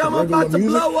some, broken. Bitch, I'm about to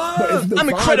blow up. But if the I'm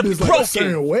vibe incredibly is like broken. a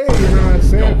certain way, you know what I'm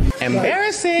saying?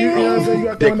 Embarrassing. You know what I'm saying? You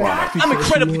got to understand. I'm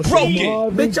incredibly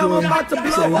broken. Bitch, I'm about to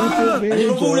blow up.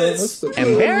 Who this?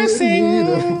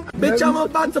 Embarrassing. Bitch, I'm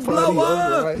about to blow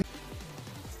up.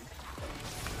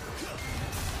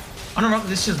 I don't know,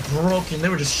 this shit's broken. They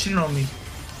were just shitting on me.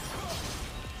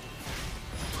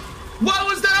 What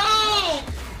was that? Oh!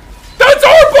 That's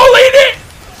our bullying it!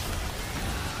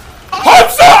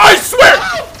 Hamza, I swear!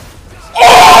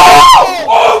 Oh!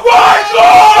 Oh my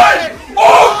god!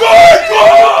 Oh my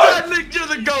god! Nick, you're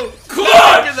the GOAT!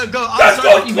 Clutch! You're the GOAT! Let's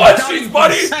go clutches,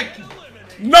 buddy!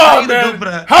 Nah,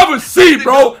 man! Have a seat,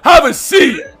 bro! Have a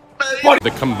seat!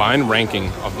 The combined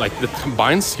ranking of like the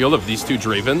combined skill of these two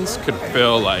Dravens could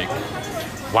feel like,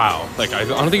 wow. Like I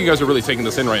don't think you guys are really taking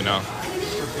this in right now.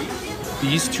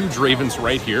 These two Dravens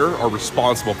right here are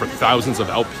responsible for thousands of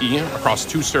LP across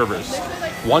 2 servers.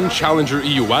 1 Challenger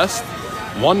EU West,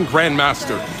 1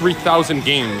 Grandmaster, 3,000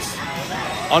 games.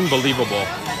 Unbelievable.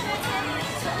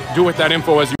 Do with that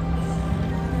info as you.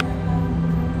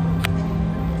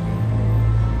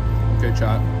 Good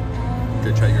chat.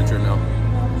 Good chat, your turn now.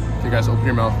 You guys open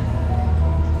your mouth.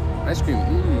 Ice cream,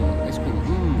 ice cream,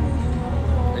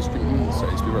 ice cream,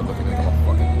 Sorry, these people are looking like I'm a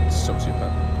fucking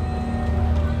sociopath.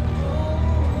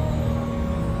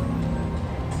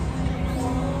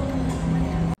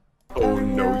 Oh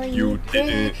no, you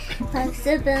didn't. I'm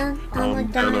sipping, I'm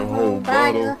down a whole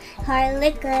bottle. Hard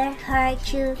liquor, hard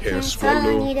chew, can't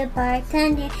swallow, need a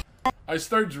bartender. I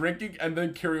start drinking and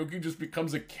then karaoke just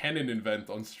becomes a canon event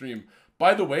on stream.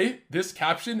 By the way, this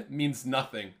caption means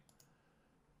nothing.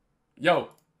 Yo,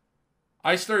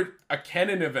 I start a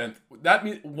canon event. That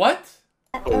means what?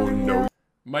 Oh no.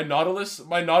 My Nautilus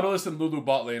and Lulu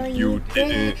bot lane. You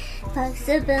didn't.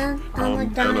 Possible. I'm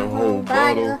down a whole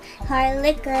bottle. Hard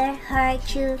liquor, hard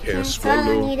chew. Can't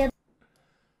swallow. Need a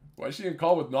Why is she in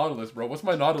call with Nautilus, bro? What's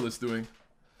my Nautilus doing?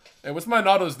 Hey, what's my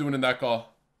Nautilus doing in that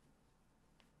call?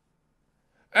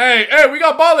 Hey, we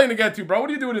got bot lane to get to, bro. What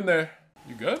are you doing in there?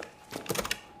 You good?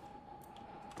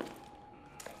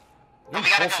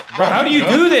 Bro, how do you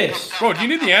do this? Bro, do you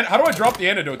need the how do I drop the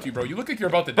antidote to you, bro? You look like you're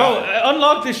about to die. Bro,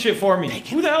 unlock this shit for me.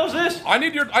 Who the hell is this? I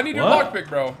need your lockpick,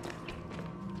 bro.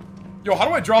 Yo, how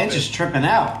do I drop it? Just tripping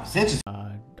out.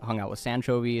 Hung out with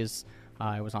Sanchovies.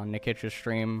 I was on Nickich's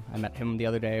stream. I met him the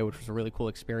other day, which was a really cool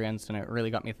experience, and it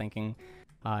really got me thinking.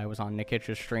 I was on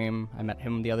Nickich's stream. I met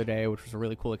him the other day, which was a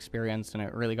really cool experience, and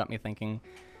it really got me thinking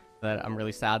that I'm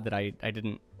really sad that I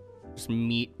didn't just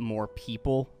meet more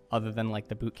people other than like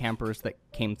the boot campers that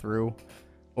came through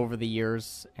over the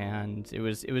years. And it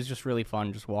was just really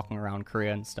fun just walking around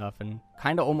Korea and stuff, and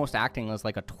kind of almost acting as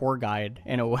like a tour guide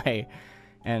in a way.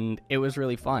 And it was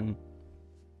really fun.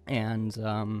 And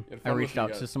I reached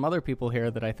out to some other people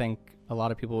here that I think a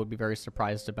lot of people would be very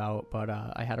surprised about, but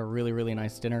I had a really, really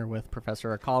nice dinner with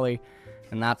Professor Akali,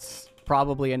 and that's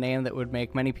probably a name that would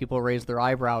make many people raise their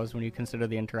eyebrows when you consider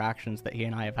the interactions that he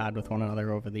and I have had with one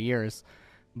another over the years.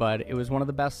 But it was one of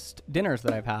the best dinners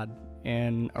that I've had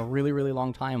in a really, really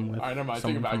long time with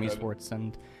someone from esports,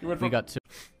 and we got to...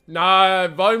 Nah,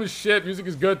 volume is shit. Music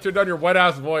is good. Turn down your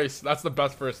wet-ass voice. That's the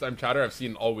best first-time chatter I've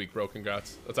seen all week, bro.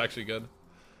 Congrats. That's actually good.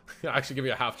 Actually give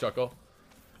me a half chuckle.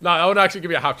 Nah, that would actually give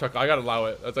me a half chuckle. I gotta allow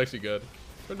it. That's actually good.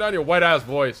 Turn down your wet-ass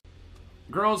voice.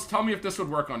 Girls, tell me if this would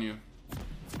work on you.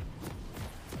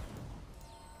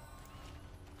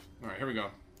 Alright, here we go.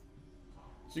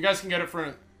 So you guys can get it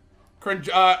for...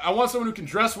 I want someone who can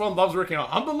dress well and loves working out.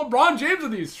 I'm the LeBron James of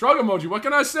these. Shrug emoji. What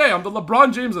can I say? I'm the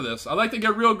LeBron James of this. I like to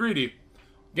get real greedy.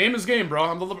 Game is game,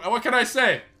 bro. What can I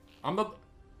say? I'm the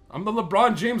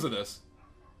LeBron James of this.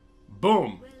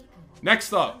 Boom.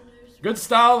 Next up, good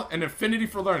style and affinity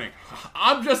for learning.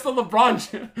 I'm just the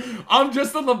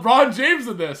LeBron James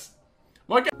of this.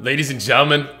 Ladies and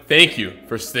gentlemen, thank you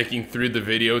for sticking through the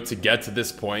video to get to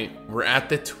this point. We're at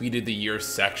the tweet of the year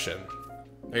section.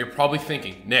 Now you're probably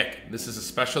thinking, Nick, this is a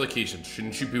special occasion.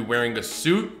 Shouldn't you be wearing a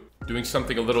suit? Doing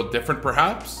something a little different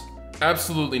perhaps?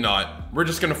 Absolutely not. We're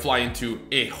just gonna fly into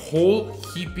a whole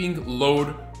heaping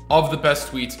load of the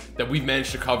best tweets that we've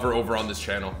managed to cover over on this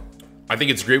channel. I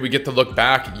think it's great we get to look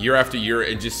back year after year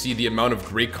and just see the amount of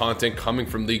great content coming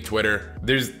from League Twitter.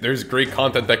 There's great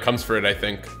content that comes for it, I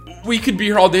think. We could be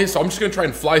here all day, so I'm just gonna try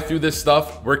and fly through this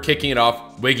stuff. We're kicking it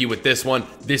off. Wiggy with this one.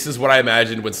 This is what I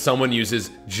imagined when someone uses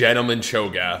Gentleman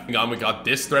Cho'Gath. We got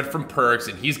this thread from Perks,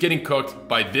 and he's getting cooked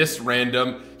by this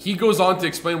random. He goes on to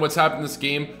explain what's happened in this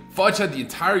game. Fudge had the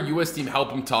entire US team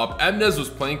help him top. Emnez was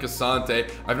playing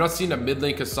Cassante. I've not seen a mid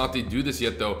lane Cassante do this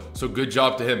yet though, so good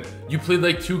job to him. You played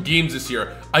like 2 games this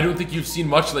year. I don't think you've seen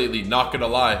much lately, not gonna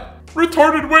lie.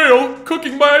 Retarded whale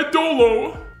cooking my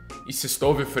idolo.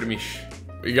 Isistove for me.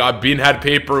 We got Beanhead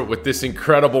Paper with this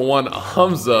incredible one.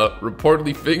 Hamza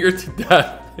reportedly fingered to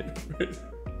death.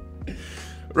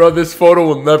 Bro, this photo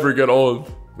will never get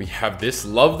old. We have this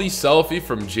lovely selfie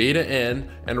from jdang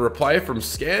and a reply from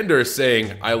Skander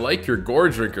saying, I like your gore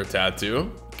drinker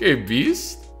tattoo. Okay,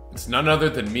 beast. It's none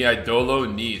other than mi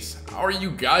idolo niece. How are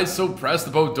you guys so pressed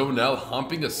about Donnell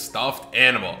humping a stuffed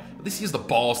animal? At least he has the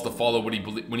balls to follow what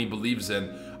when he believes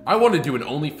in. I want to do an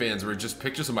OnlyFans where it's just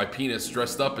pictures of my penis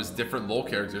dressed up as different LOL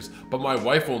characters, but my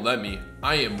wife won't let me.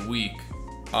 I am weak.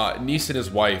 Niece and his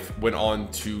wife went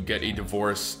on to get a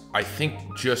divorce, I think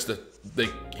just a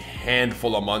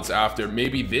handful of months after.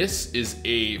 Maybe this is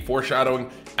a foreshadowing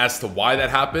as to why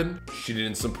that happened. She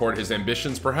didn't support his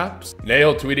ambitions, perhaps.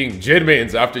 Nail tweeting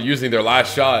Jinmains after using their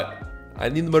last shot. I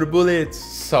need more bullets.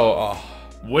 So,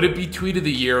 would it be tweet of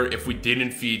the year if we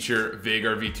didn't feature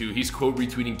Vagar V2? He's quote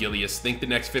retweeting Gilius. Think the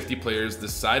next 50 players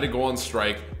decide to go on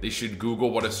strike, they should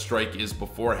Google what a strike is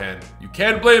beforehand. You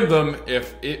can't blame them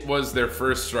if it was their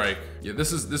first strike. Yeah,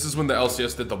 this is when the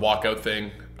LCS did the walkout thing.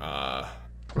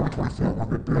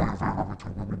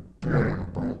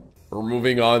 We're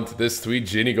moving on to this tweet.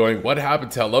 Ginny going, what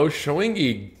happened to hello? Showing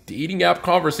a dating app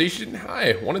conversation.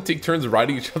 Hi, want to take turns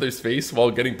riding each other's face while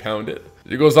getting pounded?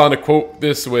 He goes on to quote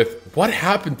this with, what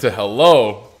happened to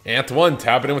hello? Ant1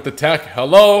 tapping in with the tech.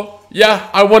 Hello? Yeah,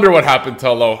 I wonder what happened to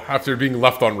hello after being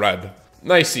left on red.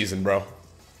 Nice season, bro.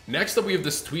 Next up, we have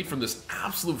this tweet from this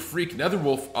absolute freak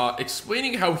Netherwolf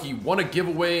explaining how he won a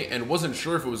giveaway and wasn't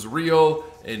sure if it was real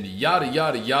and yada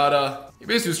yada yada. He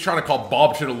basically was trying to call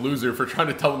Bob Shit a loser for trying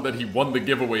to tell him that he won the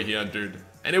giveaway he entered.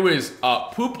 Anyways,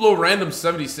 Pooplo Random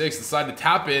 76 decided to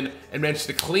tap in and managed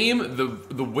to claim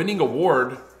the winning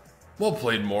award. Well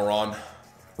played, moron.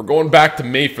 We're going back to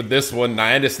May for this one.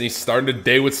 Niantis starting the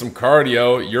day with some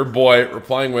cardio. Your boy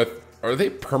replying with, are they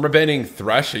permabanning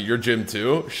Thresh at your gym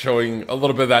too? Showing a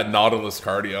little bit of that Nautilus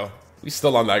cardio. We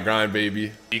still on that grind,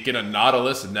 baby. Speaking of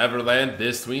Nautilus and Neverland,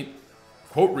 this tweet,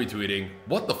 quote retweeting,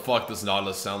 what the fuck does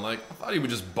Nautilus sound like? I thought he would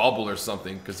just bubble or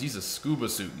something, because he's a scuba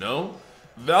suit, no?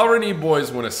 Valorant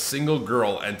E-boys when a single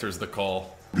girl enters the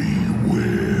call.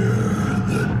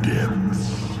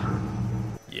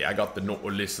 Yeah, I got the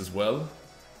Nautilus as well.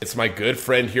 It's my good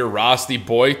friend here, Rusty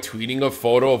Boy, tweeting a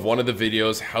photo of one of the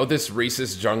videos. How this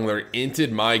racist jungler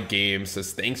entered my game.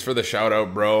 Says, thanks for the shout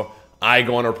out, bro. I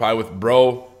go on to reply with,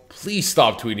 bro, please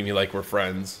stop tweeting me like we're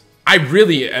friends. I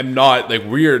really am not, like,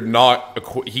 we're not,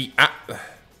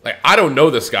 like, I don't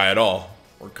know this guy at all.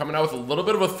 We're coming out with a little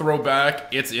bit of a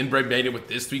throwback. It's Inbred Magnet with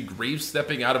this tweet. Graves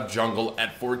stepping out of jungle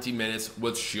at 14 minutes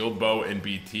with shield bow and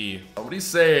BT. Somebody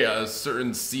say a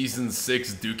certain season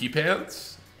 6 Dookie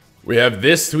Pants? We have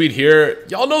this tweet here.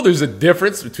 Y'all know there's a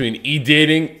difference between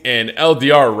e-dating and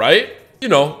LDR, right? You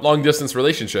know, long distance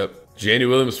relationship. Janie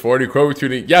Williams 40 quote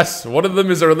retweeting. Yes, one of them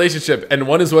is a relationship and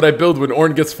one is what I build when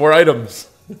Ornn gets 4 items.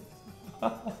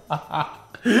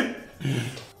 I'm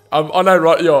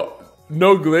unironic. Yo,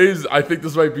 no glaze. I think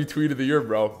this might be tweet of the year,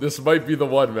 bro. This might be the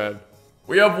one, man.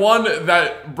 We have one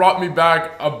that brought me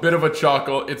back a bit of a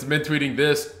chuckle. It's mid tweeting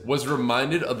this. Was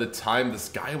reminded of the time this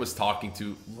guy was talking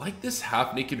to liked this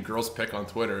half-naked girl's pic on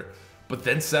Twitter, but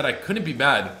then said I couldn't be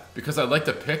mad because I liked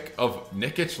a pic of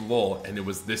Nickich lol, and it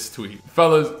was this tweet.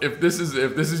 Fellas, if this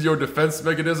is your defense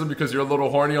mechanism because you're a little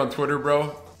horny on Twitter,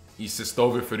 bro,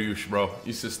 Isistover Feriush, bro.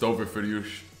 Isistover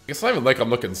Feriush. It's not even like I'm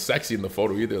looking sexy in the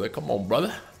photo either. Like, come on,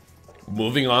 brother.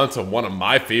 Moving on to one of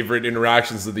my favorite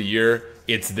interactions of the year.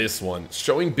 It's this one.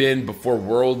 Showing Bin before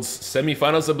Worlds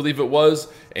semifinals, I believe it was,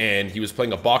 and he was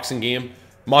playing a boxing game.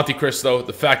 Monte Cristo,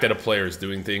 the fact that a player is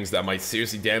doing things that might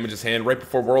seriously damage his hand right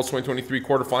before Worlds 2023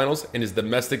 quarterfinals and his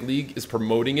domestic league is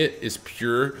promoting it is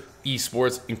pure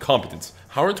esports incompetence.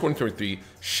 How are in 2023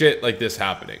 shit like this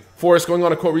happening? Forrest going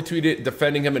on a quote retweeted,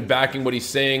 defending him and backing what he's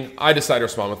saying. I decided to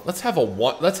respond with, let's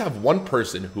have one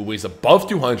person who weighs above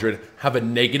 200 have a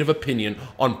negative opinion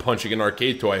on punching an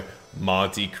arcade toy.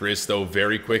 Monte Cristo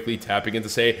very quickly tapping in to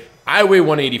say, I weigh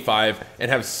 185 and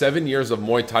have 7 years of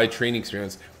Muay Thai training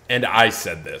experience, and I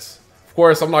said this. Of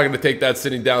course, I'm not going to take that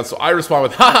sitting down, so I respond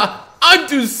with, haha, I'm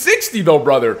 260 though,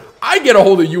 brother. I get a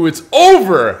hold of you, it's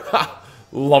over. Ha,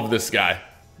 love this guy.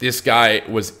 This guy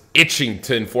was itching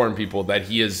to inform people that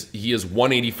he is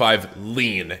 185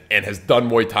 lean and has done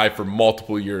Muay Thai for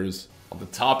multiple years. On the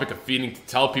topic of feeding to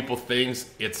tell people things,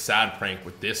 it's sad prank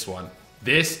with this one.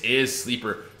 This is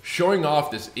Sleeper showing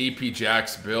off this AP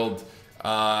Jax build.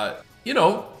 You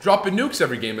know, dropping nukes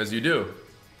every game as you do.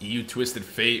 EU Twisted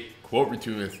Fate quote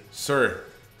retweet with, sir,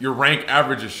 your rank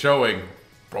average is showing.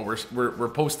 Bro, we're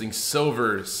posting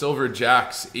silver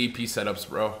Jax AP setups,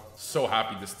 bro. So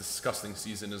happy this disgusting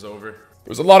season is over. There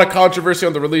was a lot of controversy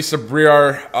on the release of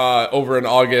Briar over in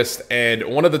August, and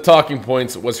one of the talking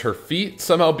points was her feet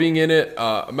somehow being in it.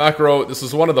 Macro, this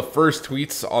was one of the first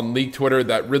tweets on League Twitter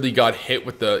that really got hit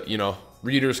with the, you know,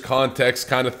 reader's context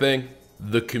kind of thing.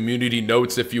 The community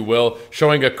notes, if you will,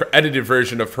 showing a edited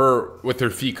version of her with her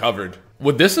feet covered.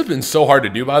 Would this have been so hard to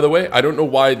do, by the way? I don't know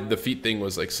why the feet thing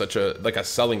was like such a, like a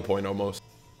selling point almost.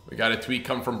 We got a tweet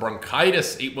come from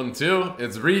Bronchitis812.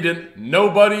 It's reading,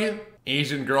 nobody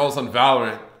Asian girls on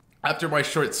Valorant. After my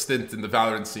short stint in the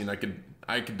Valorant scene, I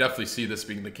could definitely see this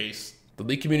being the case. The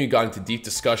League community got into deep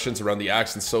discussions around the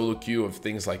Axe and solo queue of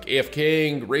things like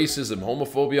AFKing, racism,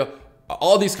 homophobia,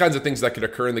 all these kinds of things that could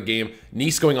occur in the game.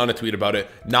 Nice going on a tweet about it.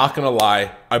 Not gonna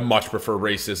lie, I much prefer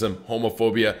racism,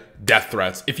 homophobia, death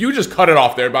threats. If you just cut it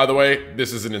off there, by the way,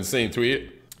 this is an insane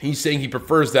tweet. He's saying he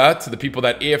prefers that to the people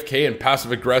that AFK and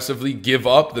passive aggressively give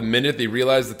up the minute they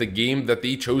realize that the game that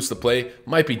they chose to play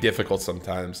might be difficult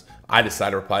sometimes. I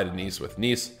decided to reply to Nice with,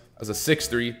 Nice, as a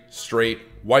 6'3", straight,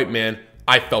 white man,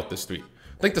 I felt this tweet.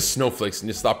 I think the snowflakes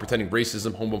need to stop pretending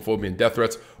racism, homophobia, and death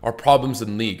threats are problems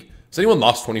in League. Has anyone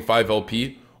lost 25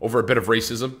 LP over a bit of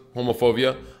racism,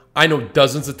 homophobia? I know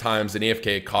dozens of times in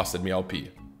AFK it costed me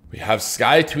LP. We have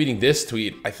Sky tweeting this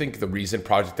tweet. I think the reason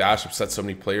Project Ash upset so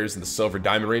many players in the silver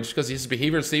diamond range is because his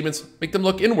behavior and statements make them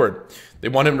look inward. They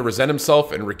want him to resent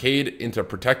himself and recade into a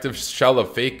protective shell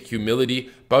of fake humility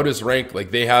about his rank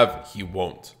like they have. He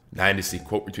won't. 90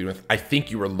 quote retweeting with, I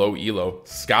think you were low elo.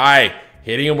 Sky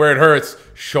hitting him where it hurts,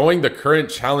 showing the current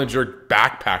challenger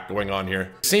backpack going on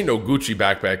here. This ain't no Gucci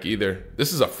backpack either.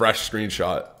 This is a fresh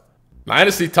screenshot.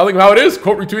 Dynasty telling him how it is,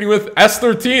 quote retweeting with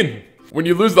S13. When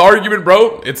you lose the argument,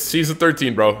 bro, it's season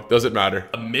 13, bro. Doesn't matter.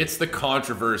 Amidst the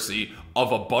controversy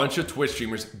of a bunch of Twitch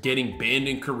streamers getting banned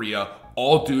in Korea,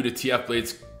 all due to TF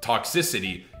Blade's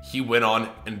toxicity, he went on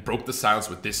and broke the silence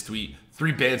with this tweet.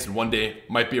 3 bans in one day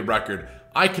might be a record.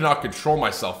 I cannot control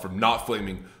myself from not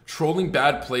flaming, trolling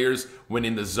bad players when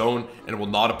in the zone, and will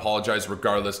not apologize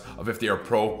regardless of if they are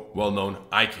pro, well known.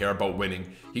 I care about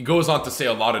winning. He goes on to say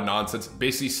a lot of nonsense,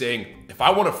 basically saying, if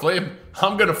I want to flame,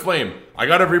 I'm gonna flame. I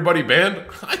got everybody banned.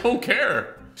 I don't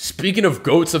care. Speaking of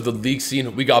goats of the league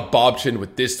scene, we got Bob Chin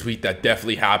with this tweet that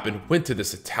definitely happened. Went to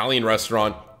this Italian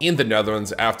restaurant in the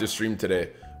Netherlands after stream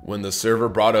today. When the server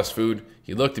brought us food,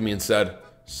 he looked at me and said,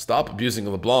 stop abusing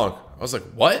LeBlanc. I was like,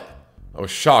 what? I was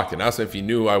shocked and asked him if he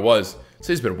knew who I was. He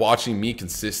said he's been watching me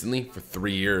consistently for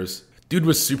 3 years. Dude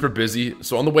was super busy,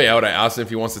 so on the way out, I asked him if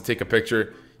he wants to take a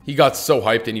picture. He got so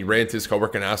hyped and he ran to his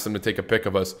coworker and asked him to take a pic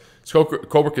of us. His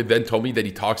coworker then told me that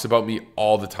he talks about me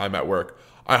all the time at work.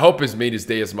 I hope it's made his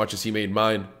day as much as he made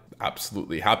mine.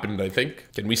 Absolutely happened, I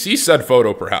think. Can we see said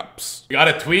photo, perhaps? We got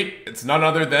a tweet. It's none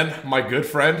other than my good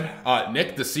friend,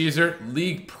 Nick the Caesar.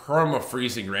 League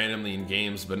perma-freezing randomly in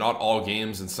games, but not all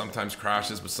games, and sometimes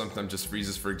crashes, but sometimes just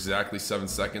freezes for exactly 7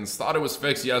 seconds. Thought it was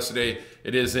fixed yesterday.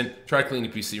 It isn't. Try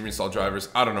cleaning PC, reinstall drivers.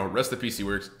 I don't know. Rest the PC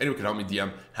works. Anyone can help me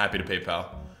DM. Happy to PayPal.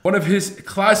 One of his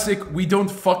classic, we don't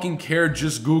fucking care,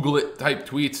 just Google it type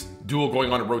tweets. Duel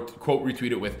going on to quote retweet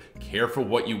it with, careful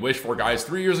what you wish for, guys.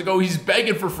 3 years ago, he's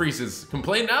begging for freezes.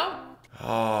 Complain now?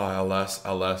 Oh,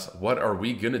 LS, what are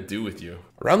we gonna do with you?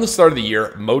 Around the start of the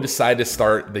year, Mo decided to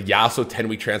start the Yasuo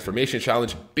 10-week transformation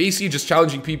challenge, basically just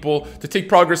challenging people to take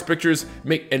progress pictures,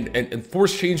 make and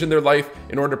force change in their life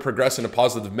in order to progress in a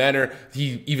positive manner.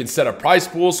 He even set a prize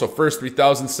pool, so first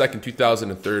 3,000, second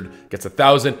 2,000, and third gets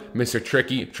 1,000. Mr.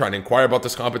 Tricky trying to inquire about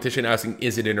this competition, asking,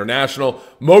 is it international?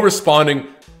 Mo responding,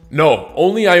 no,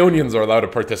 only Ionians are allowed to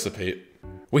participate.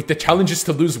 Wait, the challenge is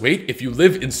to lose weight? If you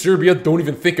live in Serbia, don't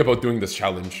even think about doing this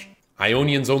challenge.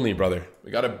 Ionians only, brother.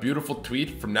 We got a beautiful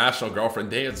tweet from National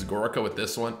Girlfriend Day. It's Gorica with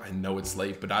this one. I know it's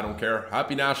late, but I don't care.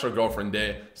 Happy National Girlfriend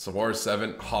Day.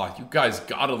 Sawar7. Oh, you guys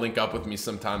gotta link up with me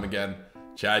sometime again.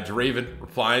 Chad Draven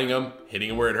replying him, hitting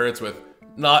him where it hurts with,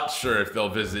 not sure if they'll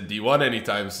visit D1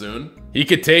 anytime soon. He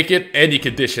could take it and he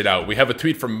could dish it out. We have a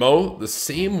tweet from Mo. The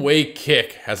same way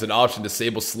Kick has an option to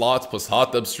disable slots plus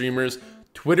hot tub streamers,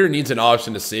 Twitter needs an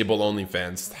option to disable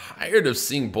OnlyFans. Tired of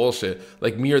seeing bullshit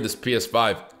like me or this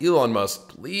PS5. Elon Musk,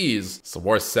 please.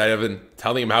 Sawar7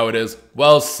 telling him how it is.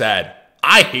 Well said.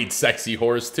 I hate sexy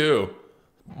whores too.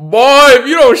 Boy, if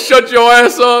you don't shut your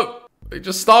ass up,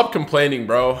 just stop complaining,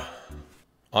 bro.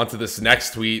 On to this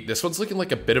next tweet. This one's looking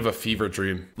like a bit of a fever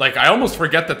dream. Like, I almost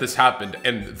forget that this happened,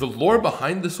 and the lore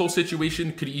behind this whole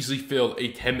situation could easily fill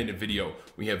a 10-minute video.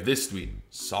 We have this tweet.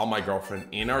 Saw my girlfriend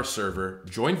in our server,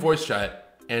 joined voice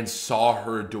chat, and saw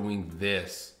her doing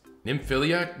this.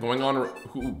 Nymphiliac going on,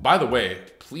 who, by the way,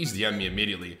 please DM me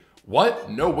immediately. What?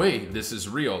 No way, this is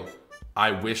real.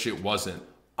 I wish it wasn't.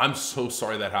 I'm so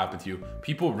sorry that happened to you.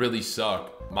 People really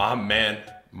suck. My man,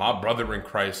 my brother in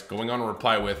Christ, going on a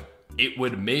reply with, it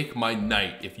would make my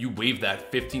night if you waived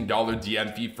that $15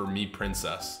 DM fee for me,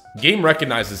 princess. Game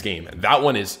recognizes game, and that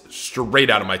one is straight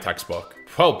out of my textbook.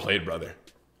 Well played, brother.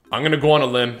 I'm gonna go on a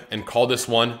limb and call this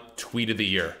one tweet of the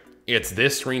year. It's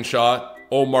this screenshot,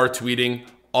 Omar tweeting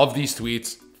of these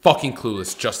tweets. Fucking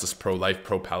clueless, Justice Pro-Life,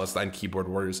 Pro-Palestine, keyboard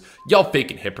warriors. Y'all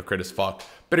faking hypocrite as fuck.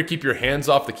 Better keep your hands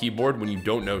off the keyboard when you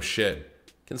don't know shit.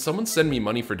 Can someone send me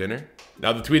money for dinner?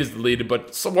 Now the tweet is deleted, but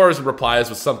Sawar's replies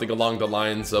was something along the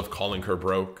lines of calling her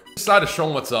broke. Decided to show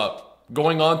him what's up.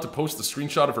 Going on to post a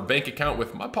screenshot of her bank account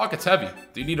with, my pocket's heavy.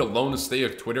 Do you need a loan to stay a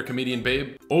Twitter comedian,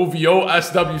 babe? OVO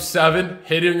SW7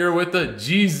 hitting her with the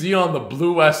GZ on the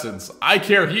blue essence. I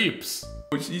care heaps.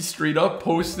 She straight up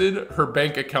posted her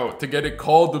bank account to get it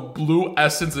called the blue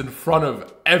essence in front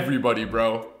of everybody,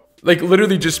 bro. Like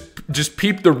literally just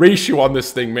peep the ratio on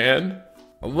this thing, man.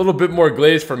 A little bit more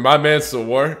glaze from my man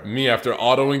Sawar. Me after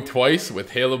autoing twice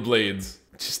with Hail of Blades.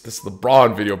 Just this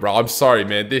LeBron video, bro. I'm sorry,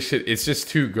 man. This shit, it's just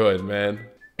too good, man.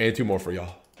 And 2 more for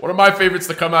y'all. One of my favorites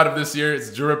to come out of this year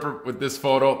is Dripper with this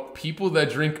photo. People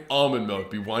that drink almond milk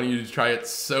be wanting you to try it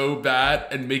so bad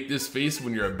and make this face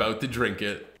when you're about to drink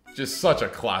it. Just such a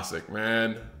classic,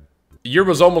 man. The year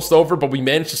was almost over, but we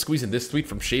managed to squeeze in this tweet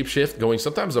from Shapeshift going,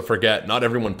 sometimes I forget, not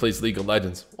everyone plays League of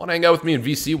Legends. Want to hang out with me in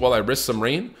VC while I risk some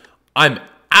rain? I'm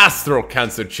Astro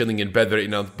Cancer chilling in bed right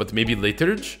now, but maybe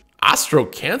later? Astro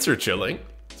Cancer chilling?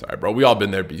 Sorry, bro. We all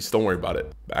been there, beast. Don't worry about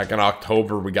it. Back in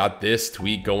October, we got this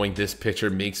tweet going. This picture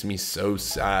makes me so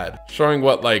sad. Showing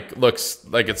what, like, looks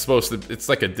like it's supposed to... It's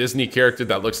like a Disney character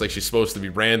that looks like she's supposed to be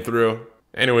ran through.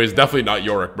 Anyways, definitely not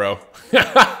Yorick, bro.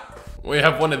 We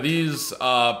have one of these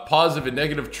positive and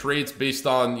negative traits based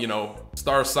on, you know,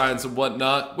 star signs and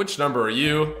whatnot. Which number are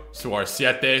you? Suar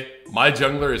 7. My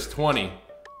jungler is 20.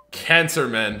 Cancer,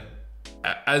 man.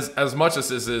 As much as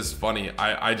this is funny,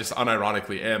 I just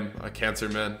unironically am a Cancer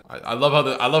man. I love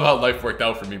how life worked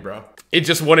out for me, bro. It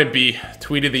just wouldn't be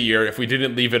tweet of the year if we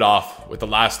didn't leave it off with the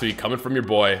last tweet coming from your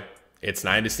boy. It's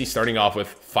Dynasty, starting off with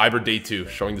Fiber Day 2,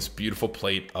 showing this beautiful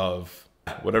plate of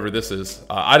whatever this is.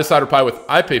 I decided to reply with,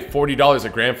 I pay $40 a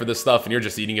gram for this stuff and you're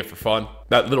just eating it for fun.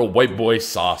 That little white boy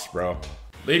sauce, bro.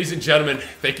 Ladies and gentlemen,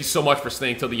 thank you so much for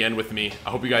staying till the end with me. I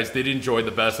hope you guys did enjoy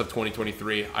the best of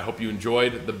 2023. I hope you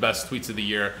enjoyed the best tweets of the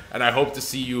year, and I hope to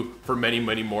see you for many,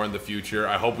 many more in the future.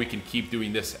 I hope we can keep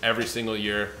doing this every single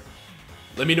year.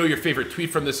 Let me know your favorite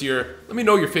tweet from this year. Let me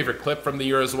know your favorite clip from the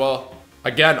year as well.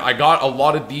 Again, I got a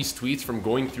lot of these tweets from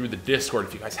going through the Discord.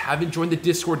 If you guys haven't joined the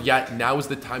Discord yet, now is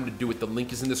the time to do it. The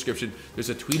link is in the description. There's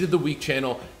a Tweet of the Week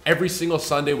channel. Every single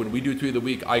Sunday when we do Tweet of the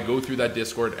Week, I go through that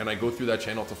Discord and I go through that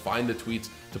channel to find the tweets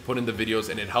to put in the videos,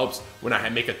 and it helps when I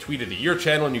make a Tweet of the Year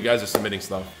channel and you guys are submitting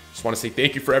stuff. Just want to say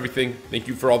thank you for everything. Thank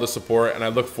you for all the support, and I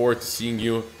look forward to seeing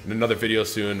you in another video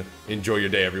soon. Enjoy your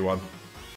day, everyone.